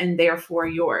face and therefore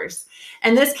yours."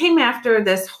 And this came after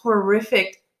this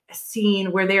horrific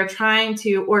scene where they're trying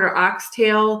to order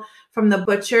oxtail from the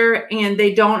butcher and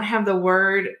they don't have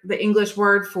the English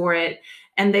word for it.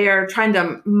 And they are trying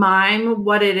to mime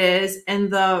what it is. And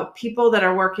the people that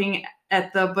are working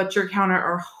at the butcher counter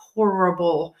are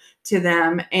horrible to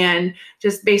them and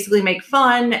just basically make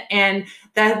fun. And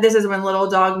that this is when little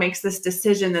dog makes this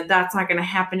decision that that's not going to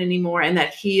happen anymore and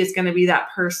that he is going to be that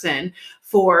person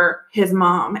for his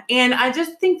mom. And I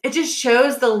just think it just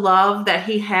shows the love that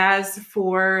he has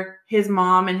for his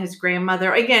mom and his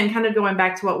grandmother. Again, kind of going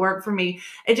back to what worked for me.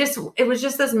 It was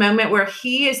just this moment where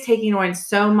he is taking on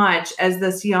so much as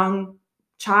this young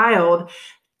child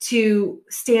to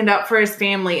stand up for his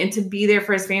family and to be there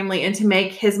for his family and to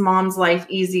make his mom's life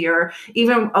easier.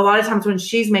 Even a lot of times when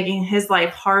she's making his life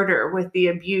harder with the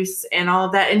abuse and all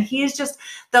of that. And he is just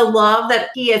the love that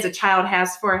he as a child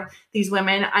has for these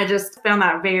women. I just found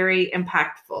that very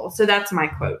impactful. So that's my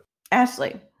quote.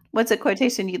 Ashley, what's a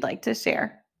quotation you'd like to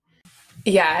share?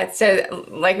 Yeah. So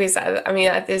like we said, I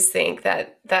mean, I just think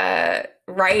that the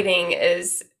writing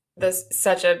is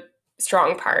such a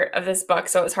strong part of this book,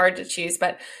 so it's hard to choose,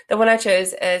 but the one I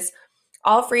chose is,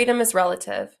 all freedom is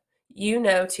relative, you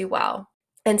know too well,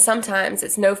 and sometimes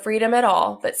it's no freedom at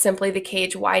all, but simply the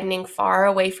cage widening far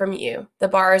away from you, the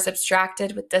bars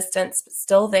abstracted with distance but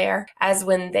still there, as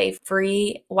when they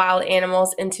free wild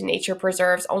animals into nature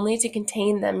preserves only to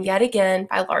contain them yet again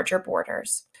by larger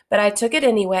borders. But I took it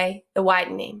anyway, the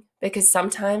widening, because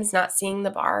sometimes not seeing the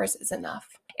bars is enough.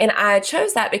 And I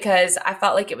chose that because I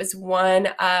felt like it was one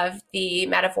of the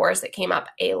metaphors that came up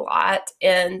a lot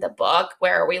in the book,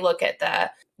 where we look at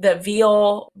the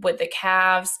veal with the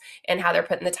calves and how they're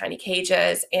put in the tiny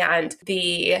cages and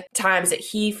the times that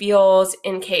he feels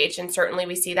encaged. And certainly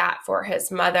we see that for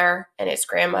his mother and his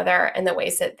grandmother and the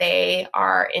ways that they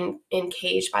are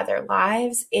encaged by their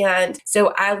lives. And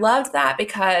so I loved that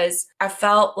because I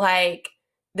felt like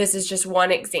this is just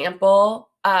one example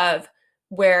of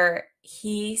where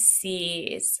he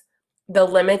sees the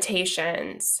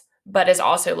limitations, but is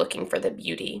also looking for the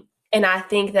beauty. And I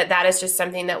think that that is just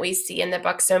something that we see in the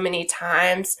book so many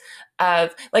times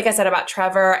of, like I said about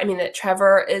Trevor, I mean, that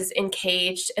Trevor is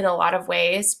encaged in a lot of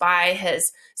ways by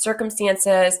his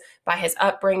circumstances, by his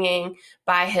upbringing,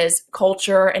 by his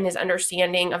culture and his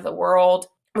understanding of the world.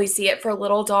 We see it for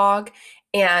Little Dog.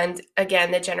 And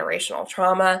again, the generational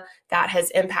trauma that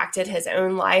has impacted his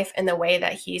own life and the way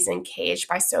that he's encaged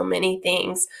by so many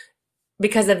things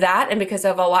because of that and because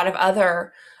of a lot of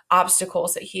other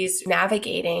obstacles that he's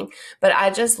navigating. But I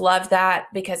just love that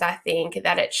because I think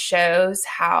that it shows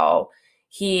how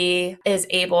he is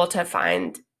able to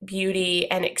find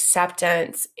beauty and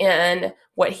acceptance in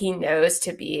what he knows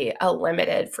to be a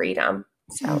limited freedom.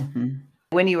 So.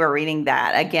 When you were reading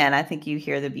that, again, I think you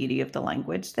hear the beauty of the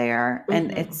language there.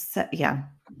 And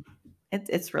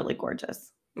it's really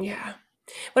gorgeous. Yeah.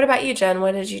 What about you, Jen?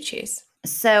 What did you choose?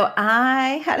 So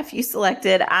I had a few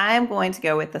selected. I'm going to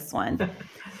go with this one.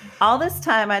 All this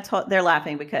time they're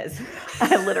laughing because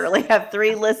I literally have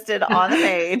 3 listed on the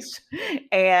page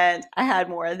and I had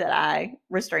more that I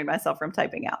restrained myself from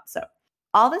typing out. So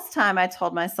all this time I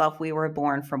told myself we were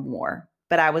born from war,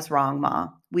 but I was wrong, Ma.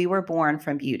 We were born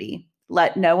from beauty.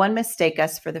 Let no one mistake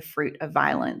us for the fruit of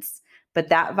violence, but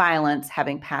that violence,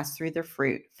 having passed through the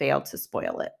fruit, failed to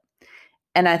spoil it.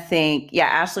 And I think,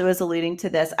 Ashley was alluding to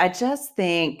this. I just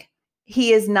think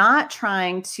he is not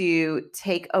trying to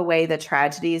take away the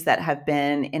tragedies that have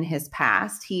been in his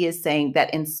past. He is saying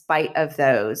that in spite of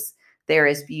those, there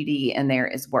is beauty and there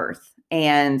is worth.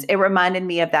 And it reminded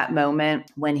me of that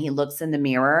moment when he looks in the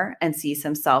mirror and sees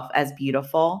himself as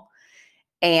beautiful.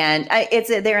 And it's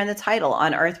there in the title,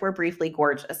 On Earth We're Briefly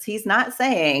Gorgeous. He's not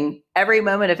saying every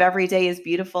moment of every day is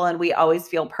beautiful and we always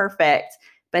feel perfect,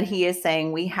 but he is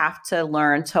saying we have to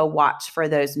learn to watch for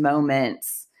those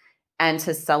moments and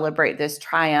to celebrate those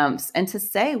triumphs and to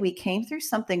say we came through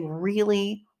something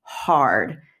really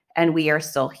hard and we are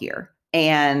still here.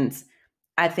 And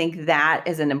I think that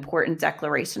is an important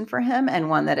declaration for him and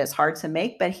one that is hard to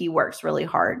make, but he works really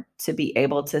hard to be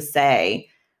able to say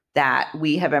that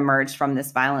we have emerged from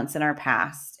this violence in our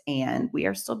past and we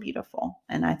are still beautiful.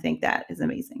 And I think that is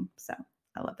amazing. So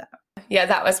I love that. Yeah,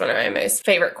 that was one of my most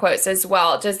favorite quotes as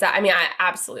well. Just that, I mean, I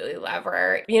absolutely love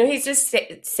her. You know, he's just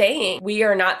saying we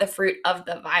are not the fruit of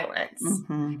the violence.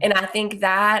 Mm-hmm. And I think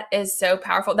that is so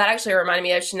powerful. That actually reminded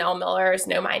me of Chanel Miller's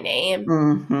Know My Name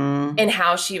and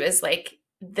how she was like,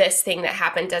 this thing that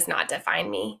happened does not define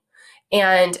me.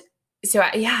 And so,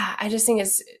 I just think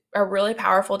it's a really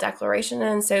powerful declaration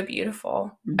and so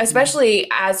beautiful, especially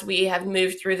as we have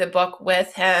moved through the book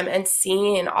with him and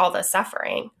seen all the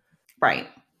suffering. Right.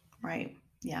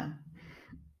 Yeah.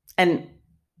 And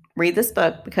read this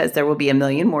book because there will be a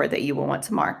million more that you will want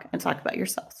to mark and talk about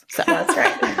yourselves. So that's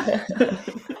right.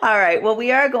 All right. Well,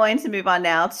 we are going to move on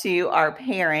now to our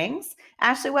pairings.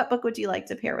 Ashley, what book would you like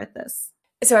to pair with this?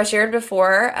 So I shared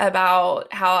before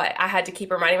about how I had to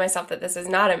keep reminding myself that this is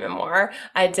not a memoir.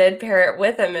 I did pair it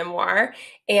with a memoir,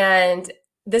 and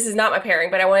this is not my pairing,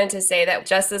 but I wanted to say that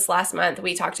just this last month,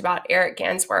 we talked about Eric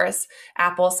Gansworth's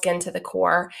Apple Skin to the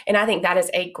Core, and I think that is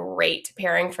a great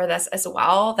pairing for this as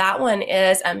well. That one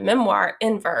is a memoir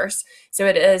in verse, so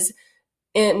it is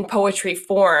in poetry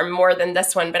form more than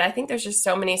this one, but I think there's just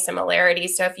so many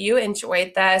similarities. So if you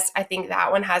enjoyed this, I think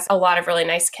that one has a lot of really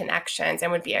nice connections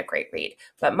and would be a great read.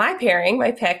 But my pairing,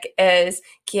 my pick is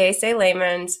Kiese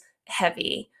Laymon's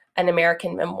Heavy, an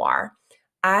American memoir.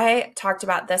 I talked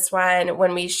about this one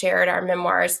when we shared our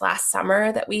memoirs last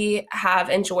summer that we have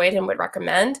enjoyed and would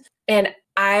recommend. And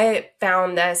I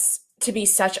found this to be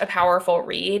such a powerful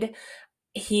read.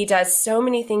 He does so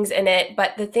many things in it,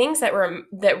 but the things that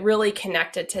really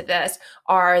connected to this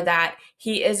are that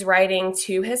he is writing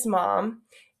to his mom.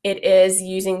 It is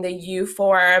using the you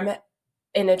form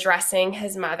in addressing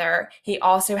his mother. He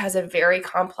also has a very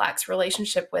complex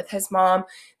relationship with his mom.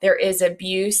 There is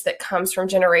abuse that comes from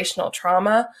generational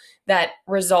trauma that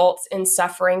results in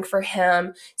suffering for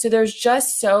him. So there's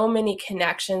just so many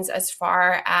connections as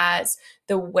far as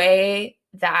the way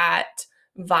that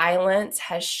violence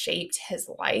has shaped his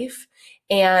life,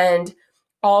 and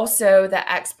also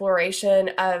the exploration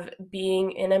of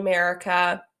being in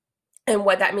America and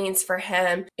what that means for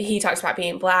him. He talks about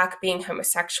being Black, being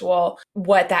homosexual,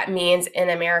 what that means in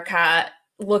America,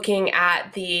 looking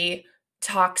at the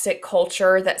toxic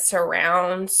culture that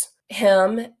surrounds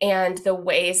him and the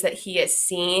ways that he is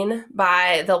seen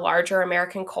by the larger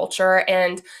American culture.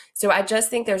 And so I just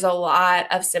think there's a lot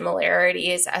of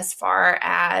similarities as far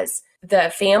as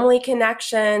the family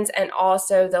connections and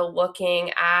also the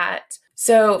looking at,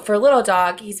 so for Little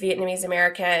Dog, he's Vietnamese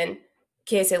American.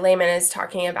 Kiese Laymon is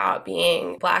talking about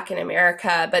being Black in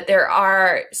America, but there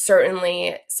are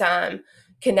certainly some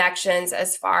connections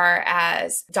as far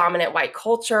as dominant white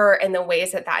culture and the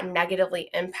ways that that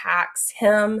negatively impacts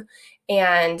him.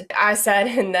 And I said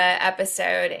in the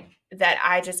episode that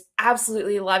I just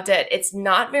absolutely loved it. It's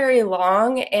not very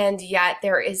long, and yet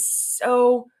there is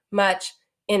so much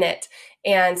in it.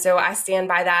 And so I stand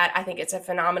by that. I think it's a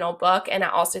phenomenal book, and I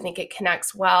also think it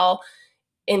connects well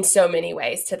in so many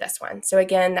ways to this one. So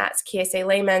again, that's Kiese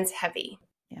Laymon's Heavy.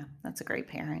 Yeah, that's a great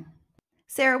pairing.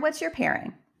 Sarah, what's your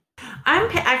pairing? I'm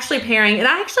actually pairing, and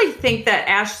I actually think that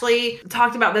Ashley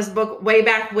talked about this book way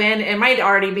back when. It might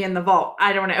already be in the vault.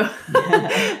 I don't know.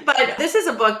 But this is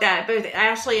a book that both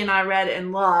Ashley and I read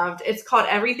and loved. It's called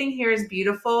Everything Here is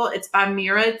Beautiful. It's by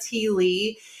Mira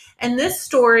T. And this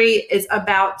story is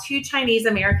about two Chinese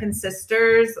American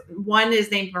sisters. One is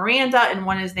named Miranda and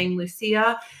one is named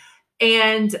Lucia.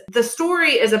 And the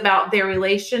story is about their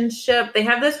relationship. They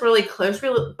have this really close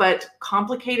but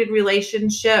complicated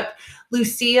relationship.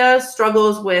 Lucia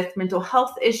struggles with mental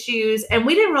health issues, and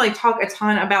we didn't really talk a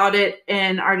ton about it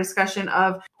in our discussion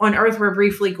of On Earth We're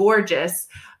Briefly Gorgeous,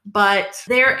 but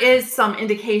there is some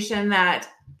indication that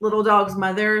Little Dog's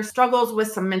mother struggles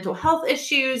with some mental health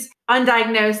issues,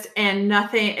 undiagnosed, and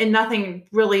nothing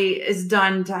really is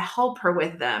done to help her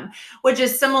with them, which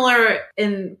is similar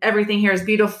in Everything Here is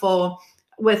Beautiful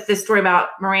with this story about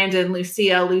Miranda and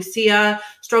Lucia. Lucia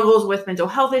struggles with mental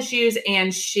health issues,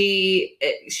 and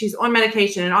she's on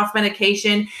medication and off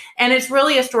medication. And it's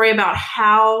really a story about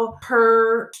how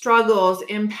her struggles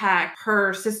impact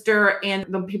her sister and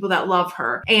the people that love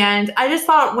her. And I just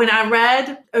thought when I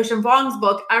read Ocean Vuong's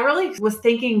book, I really was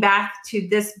thinking back to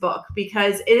this book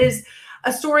because it is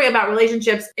a story about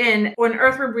relationships. In On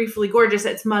Earth We're Briefly Gorgeous,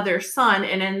 it's mother-son,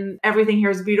 and in Everything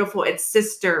Here is Beautiful, it's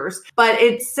sisters. But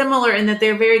it's similar in that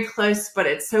they're very close, but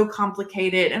it's so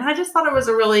complicated. And I just thought it was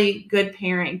a really good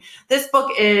pairing. This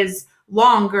book is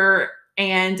longer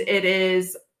and it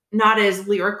is not as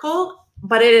lyrical,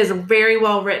 but it is very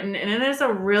well written, and it is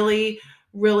a really,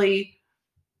 really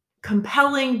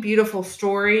compelling, beautiful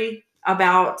story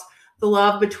about the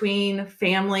love between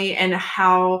family and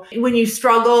how when you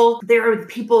struggle, there are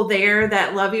people there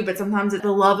that love you, but sometimes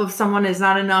the love of someone is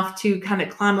not enough to kind of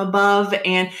climb above.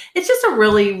 And it's just a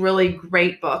really, really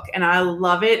great book. And I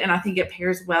love it. And I think it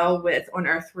pairs well with On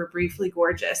Earth We're Briefly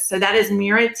Gorgeous. So that is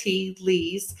Mira T.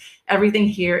 Lee's Everything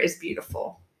Here is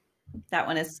Beautiful. That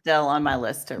one is still on my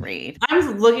list to read.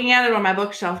 I'm looking at it on my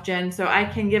bookshelf, Jen, so I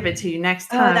can give it to you next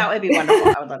time. Oh, that would be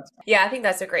wonderful. I would love to. Yeah, I think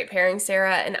that's a great pairing,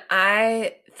 Sarah. And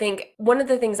I think one of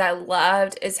the things I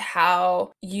loved is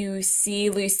how you see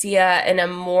Lucia in a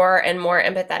more and more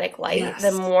empathetic light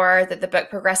the more that the book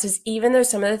progresses, even though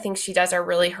some of the things she does are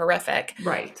really horrific.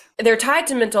 Right. They're tied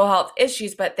to mental health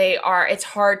issues, but it's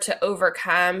hard to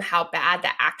overcome how bad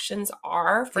the actions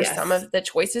are for some of the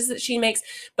choices that she makes.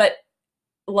 But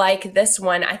like this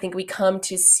one, I think we come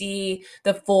to see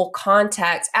the full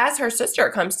context as her sister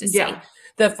comes to see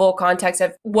the full context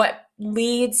of what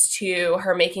leads to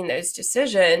her making those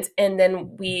decisions. And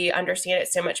then we understand it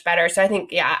so much better. So I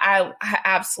think, I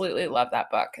absolutely love that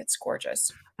book. It's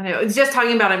gorgeous. I know. It's just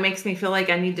talking about it makes me feel like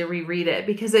I need to reread it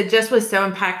because it just was so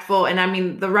impactful. And I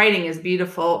mean, the writing is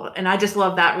beautiful. And I just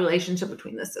love that relationship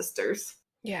between the sisters.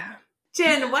 Yeah.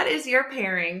 Jen, what is your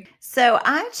pairing? So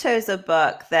I chose a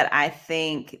book that I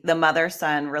think the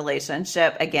mother-son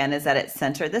relationship, again, is at its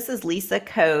center. This is Lisa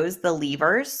Ko's The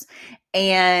Leavers.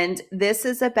 And this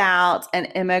is about an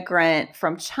immigrant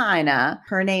from China.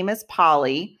 Her name is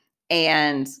Polly.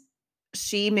 And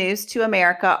she moves to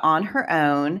America on her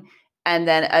own and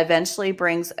then eventually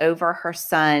brings over her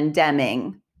son,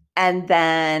 Deming. And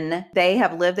then they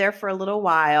have lived there for a little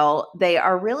while. They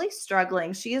are really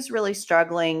struggling. She is really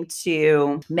struggling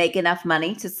to make enough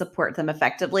money to support them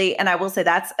effectively. And I will say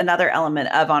that's another element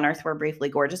of On Earth We're Briefly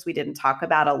Gorgeous we didn't talk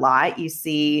about a lot. You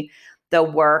see the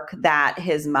work that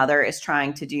his mother is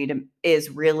trying to do is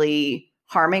really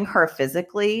harming her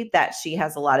physically, that she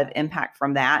has a lot of impact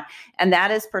from that. And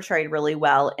that is portrayed really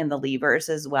well in The Leavers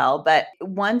as well. But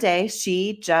one day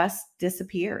she just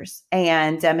disappears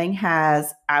and Deming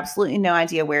has absolutely no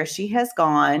idea where she has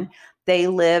gone. They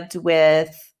lived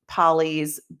with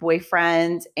Polly's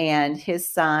boyfriend and his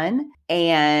son.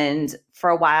 And for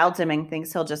a while, Deming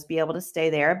thinks he'll just be able to stay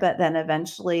there. But then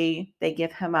eventually they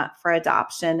give him up for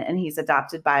adoption and he's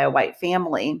adopted by a white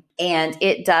family. And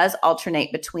it does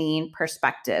alternate between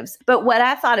perspectives. But what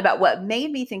I thought about, what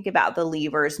made me think about The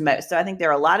Leavers most, so I think there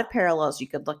are a lot of parallels you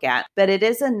could look at, but it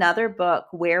is another book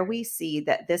where we see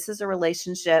that this is a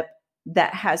relationship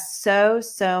that has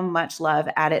so much love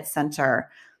at its center.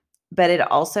 But it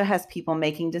also has people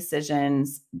making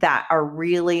decisions that are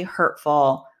really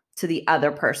hurtful to the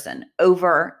other person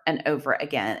over and over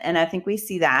again. And I think we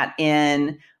see that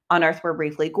in On Earth We're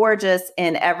Briefly Gorgeous,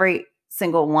 in every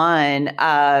single one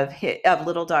of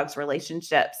Little Dog's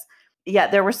relationships.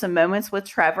 Yet there were some moments with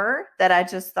Trevor that I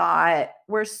just thought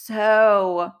were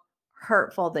so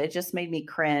hurtful that it just made me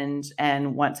cringe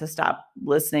and want to stop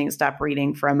listening, stop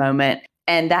reading for a moment.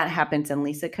 And that happens in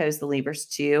Lisa Ko's The Leavers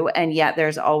too. And yet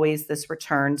there's always this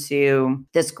return to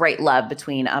this great love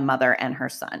between a mother and her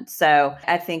son. So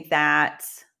I think that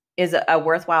is a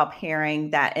worthwhile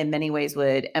pairing that in many ways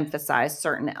would emphasize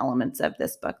certain elements of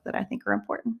this book that I think are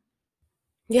important.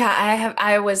 Yeah,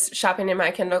 I was shopping in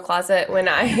my Kindle closet when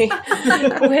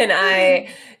I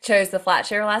chose the flat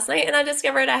share last night, and I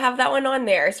discovered I have that one on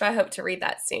there. So I hope to read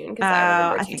that soon because I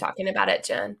remembered you talking about it,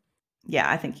 Jen. Yeah,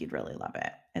 I think you'd really love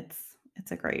it.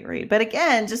 It's a great read. But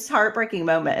again, just heartbreaking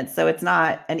moments. So it's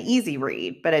not an easy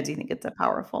read, but I do think it's a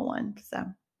powerful one. So,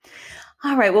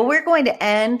 all right. Well, we're going to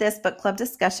end this book club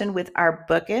discussion with our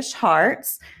bookish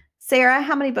hearts. Sarah,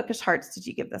 how many bookish hearts did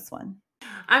you give this one?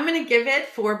 I'm going to give it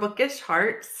 4 bookish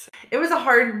hearts. It was a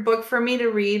hard book for me to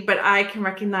read, but I can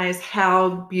recognize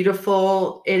how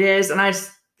beautiful it is. And I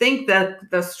just think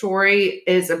that the story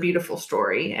is a beautiful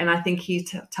story. And I think he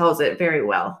tells it very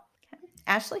well. Okay.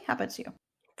 Ashley, how about you?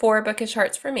 4 bookish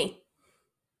hearts for me.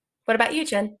 What about you,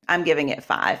 Jen? I'm giving it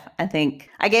 5. I think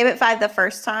I gave it 5 the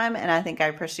first time, and I think I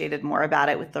appreciated more about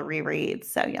it with the rereads.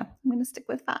 So yeah, I'm going to stick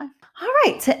with 5. All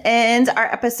right. To end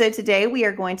our episode today, we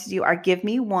are going to do our Give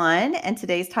Me One. And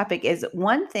today's topic is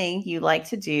one thing you like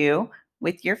to do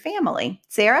with your family.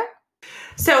 Sarah?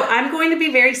 So I'm going to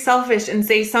be very selfish and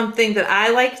say something that I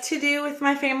like to do with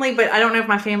my family, but I don't know if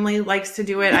my family likes to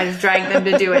do it. I just drag them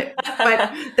to do it.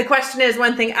 But the question is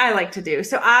one thing I like to do.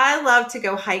 So I love to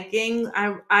go hiking.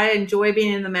 I enjoy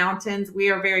being in the mountains.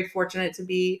 We are very fortunate to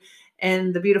be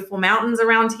in the beautiful mountains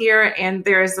around here, and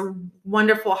there's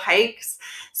wonderful hikes.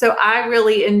 So I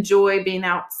really enjoy being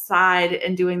outside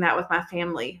and doing that with my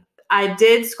family. I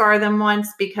did scar them once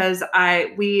because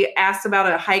we asked about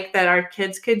a hike that our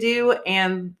kids could do,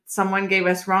 and someone gave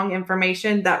us wrong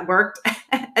information that worked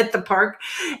at the park.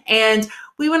 And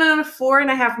we went on a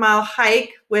 4.5-mile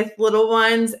hike with little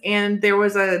ones, and there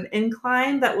was an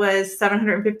incline that was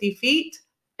 750 feet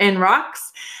in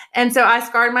rocks. And so I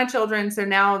scarred my children. So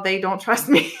now they don't trust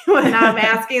me when I'm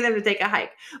asking them to take a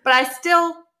hike. But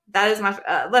that's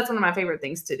one of my favorite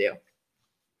things to do.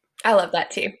 I love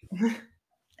that too.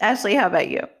 Ashley, how about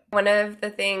you? One of the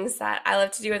things that I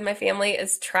love to do with my family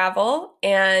is travel.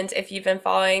 And if you've been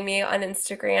following me on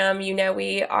Instagram, you know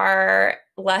we are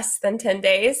less than 10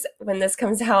 days when this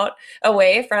comes out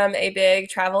away from a big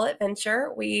travel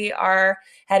adventure. We are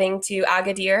heading to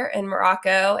Agadir in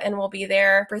Morocco, and we'll be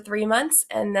there for 3 months.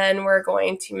 And then we're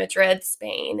going to Madrid,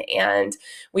 Spain. And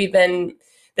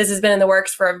this has been in the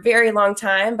works for a very long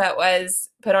time, but was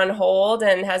put on hold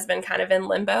and has been kind of in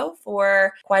limbo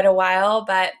for quite a while,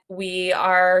 but we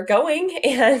are going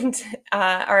and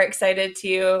are excited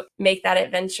to make that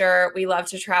adventure. We love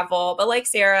to travel, but like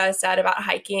Sarah said about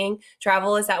hiking,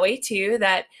 travel is that way too,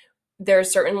 that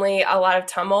there's certainly a lot of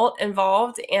tumult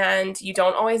involved and you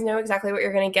don't always know exactly what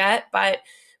you're going to get, but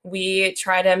we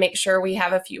try to make sure we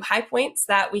have a few high points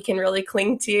that we can really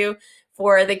cling to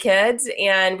for the kids.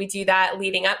 And we do that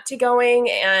leading up to going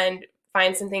and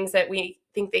find some things that we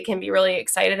think they can be really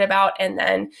excited about. And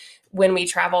then when we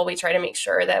travel, we try to make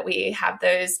sure that we have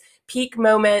those peak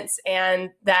moments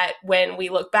and that when we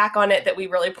look back on it, that we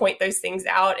really point those things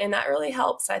out. And that really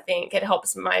helps. I think it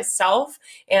helps myself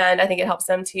and I think it helps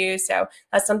them too. So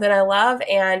that's something I love.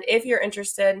 And if you're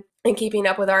interested in keeping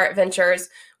up with our adventures,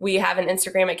 we have an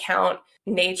Instagram account,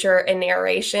 Nature and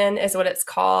Narration is what it's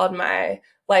called. My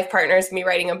life partner is going to be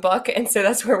writing a book. And so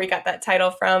that's where we got that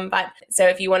title from. But so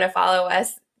if you want to follow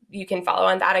us, you can follow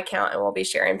on that account and we'll be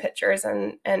sharing pictures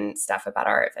and stuff about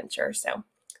our adventure. So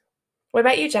what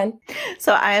about you, Jen?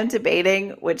 So I am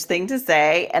debating which thing to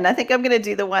say. And I think I'm going to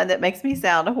do the one that makes me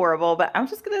sound horrible, but I'm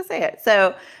just going to say it.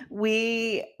 So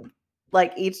we,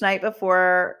 like each night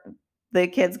before the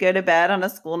kids go to bed on a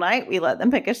school night, we let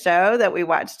them pick a show that we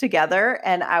watch together.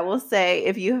 And I will say,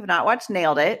 if you have not watched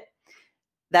Nailed It,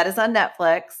 that is on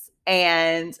Netflix.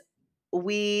 And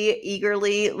we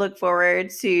eagerly look forward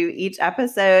to each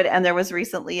episode. And there was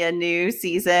recently a new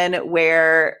season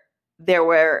where there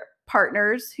were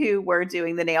partners who were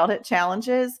doing the Nailed It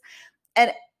challenges.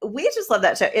 And we just love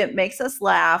that show. It makes us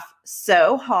laugh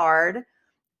so hard.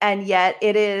 And yet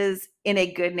it is in a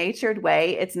good-natured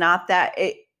way. It's not that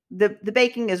the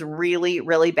baking is really,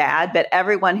 really bad, but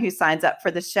everyone who signs up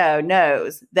for the show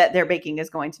knows that their baking is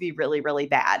going to be really, really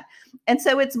bad. And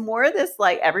so it's more this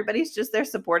like everybody's just there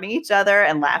supporting each other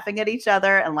and laughing at each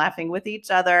other and laughing with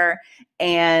each other.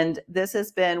 And this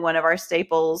has been one of our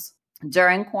staples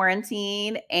during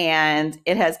quarantine, and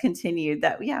it has continued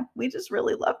that, yeah, we just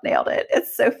really love Nailed It.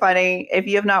 It's so funny. If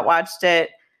you have not watched it,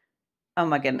 oh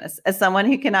my goodness. As someone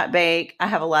who cannot bake, I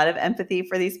have a lot of empathy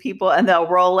for these people, and they'll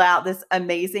roll out this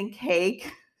amazing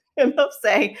cake and they'll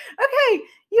say, okay,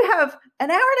 you have an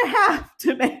hour and a half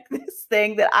to make this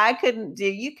thing that I couldn't do.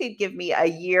 You could give me a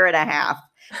year and a half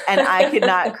and I could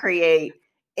not create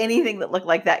anything that looked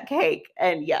like that cake.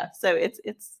 And yeah, so it's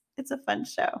a fun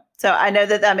show. So I know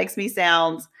that makes me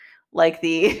sound like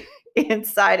the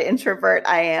inside introvert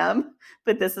I am,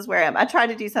 but this is where I am. I try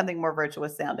to do something more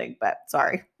virtuous sounding, but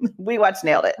sorry, we watched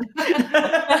Nailed It.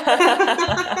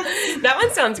 That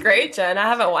one sounds great, Jen. I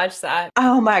haven't watched that.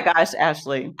 Oh my gosh,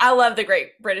 Ashley. I love the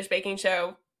Great British Baking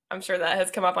Show. I'm sure that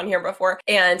has come up on here before.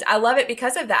 And I love it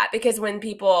because of that, because when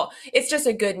people, it's just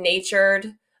a good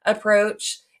natured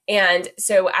approach. And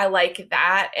so I like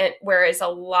that. And whereas a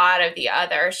lot of the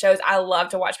other shows, I love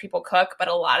to watch people cook, but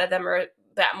a lot of them are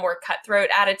that more cutthroat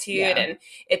attitude and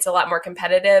it's a lot more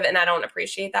competitive. And I don't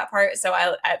appreciate that part. So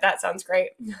I that sounds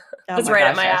great. That's right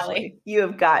up my alley. You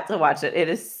have got to watch it. It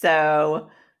is so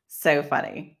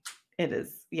funny. It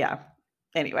is. Yeah.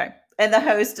 Anyway. And the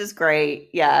host is great.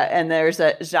 Yeah. And there's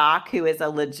a Jacques who is a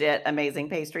legit amazing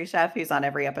pastry chef who's on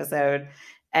every episode.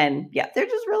 And yeah, they're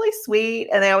just really sweet.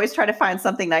 And they always try to find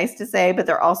something nice to say, but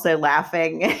they're also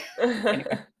laughing. Anyway,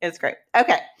 it's great.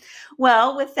 Okay.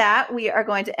 Well, with that, we are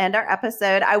going to end our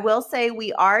episode. I will say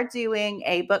we are doing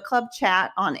a book club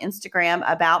chat on Instagram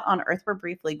about On Earth We're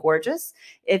Briefly Gorgeous.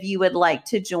 If you would like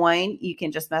to join, you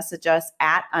can just message us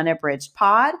at Unabridged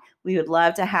Pod. We would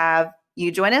love to have you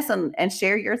join us and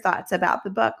share your thoughts about the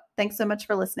book. Thanks so much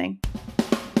for listening.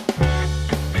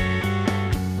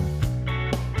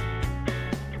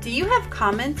 Do you have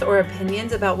comments or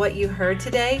opinions about what you heard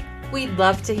today? We'd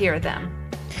love to hear them.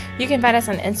 You can find us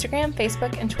on Instagram,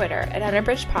 Facebook, and Twitter at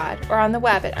Unabridged Pod or on the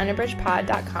web at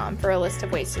unabridgedpod.com for a list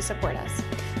of ways to support us.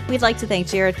 We'd like to thank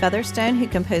Jared Featherstone, who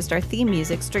composed our theme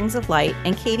music, Strings of Light,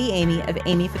 and Katie Amy of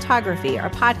Amy Photography, our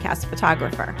podcast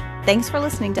photographer. Thanks for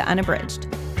listening to Unabridged.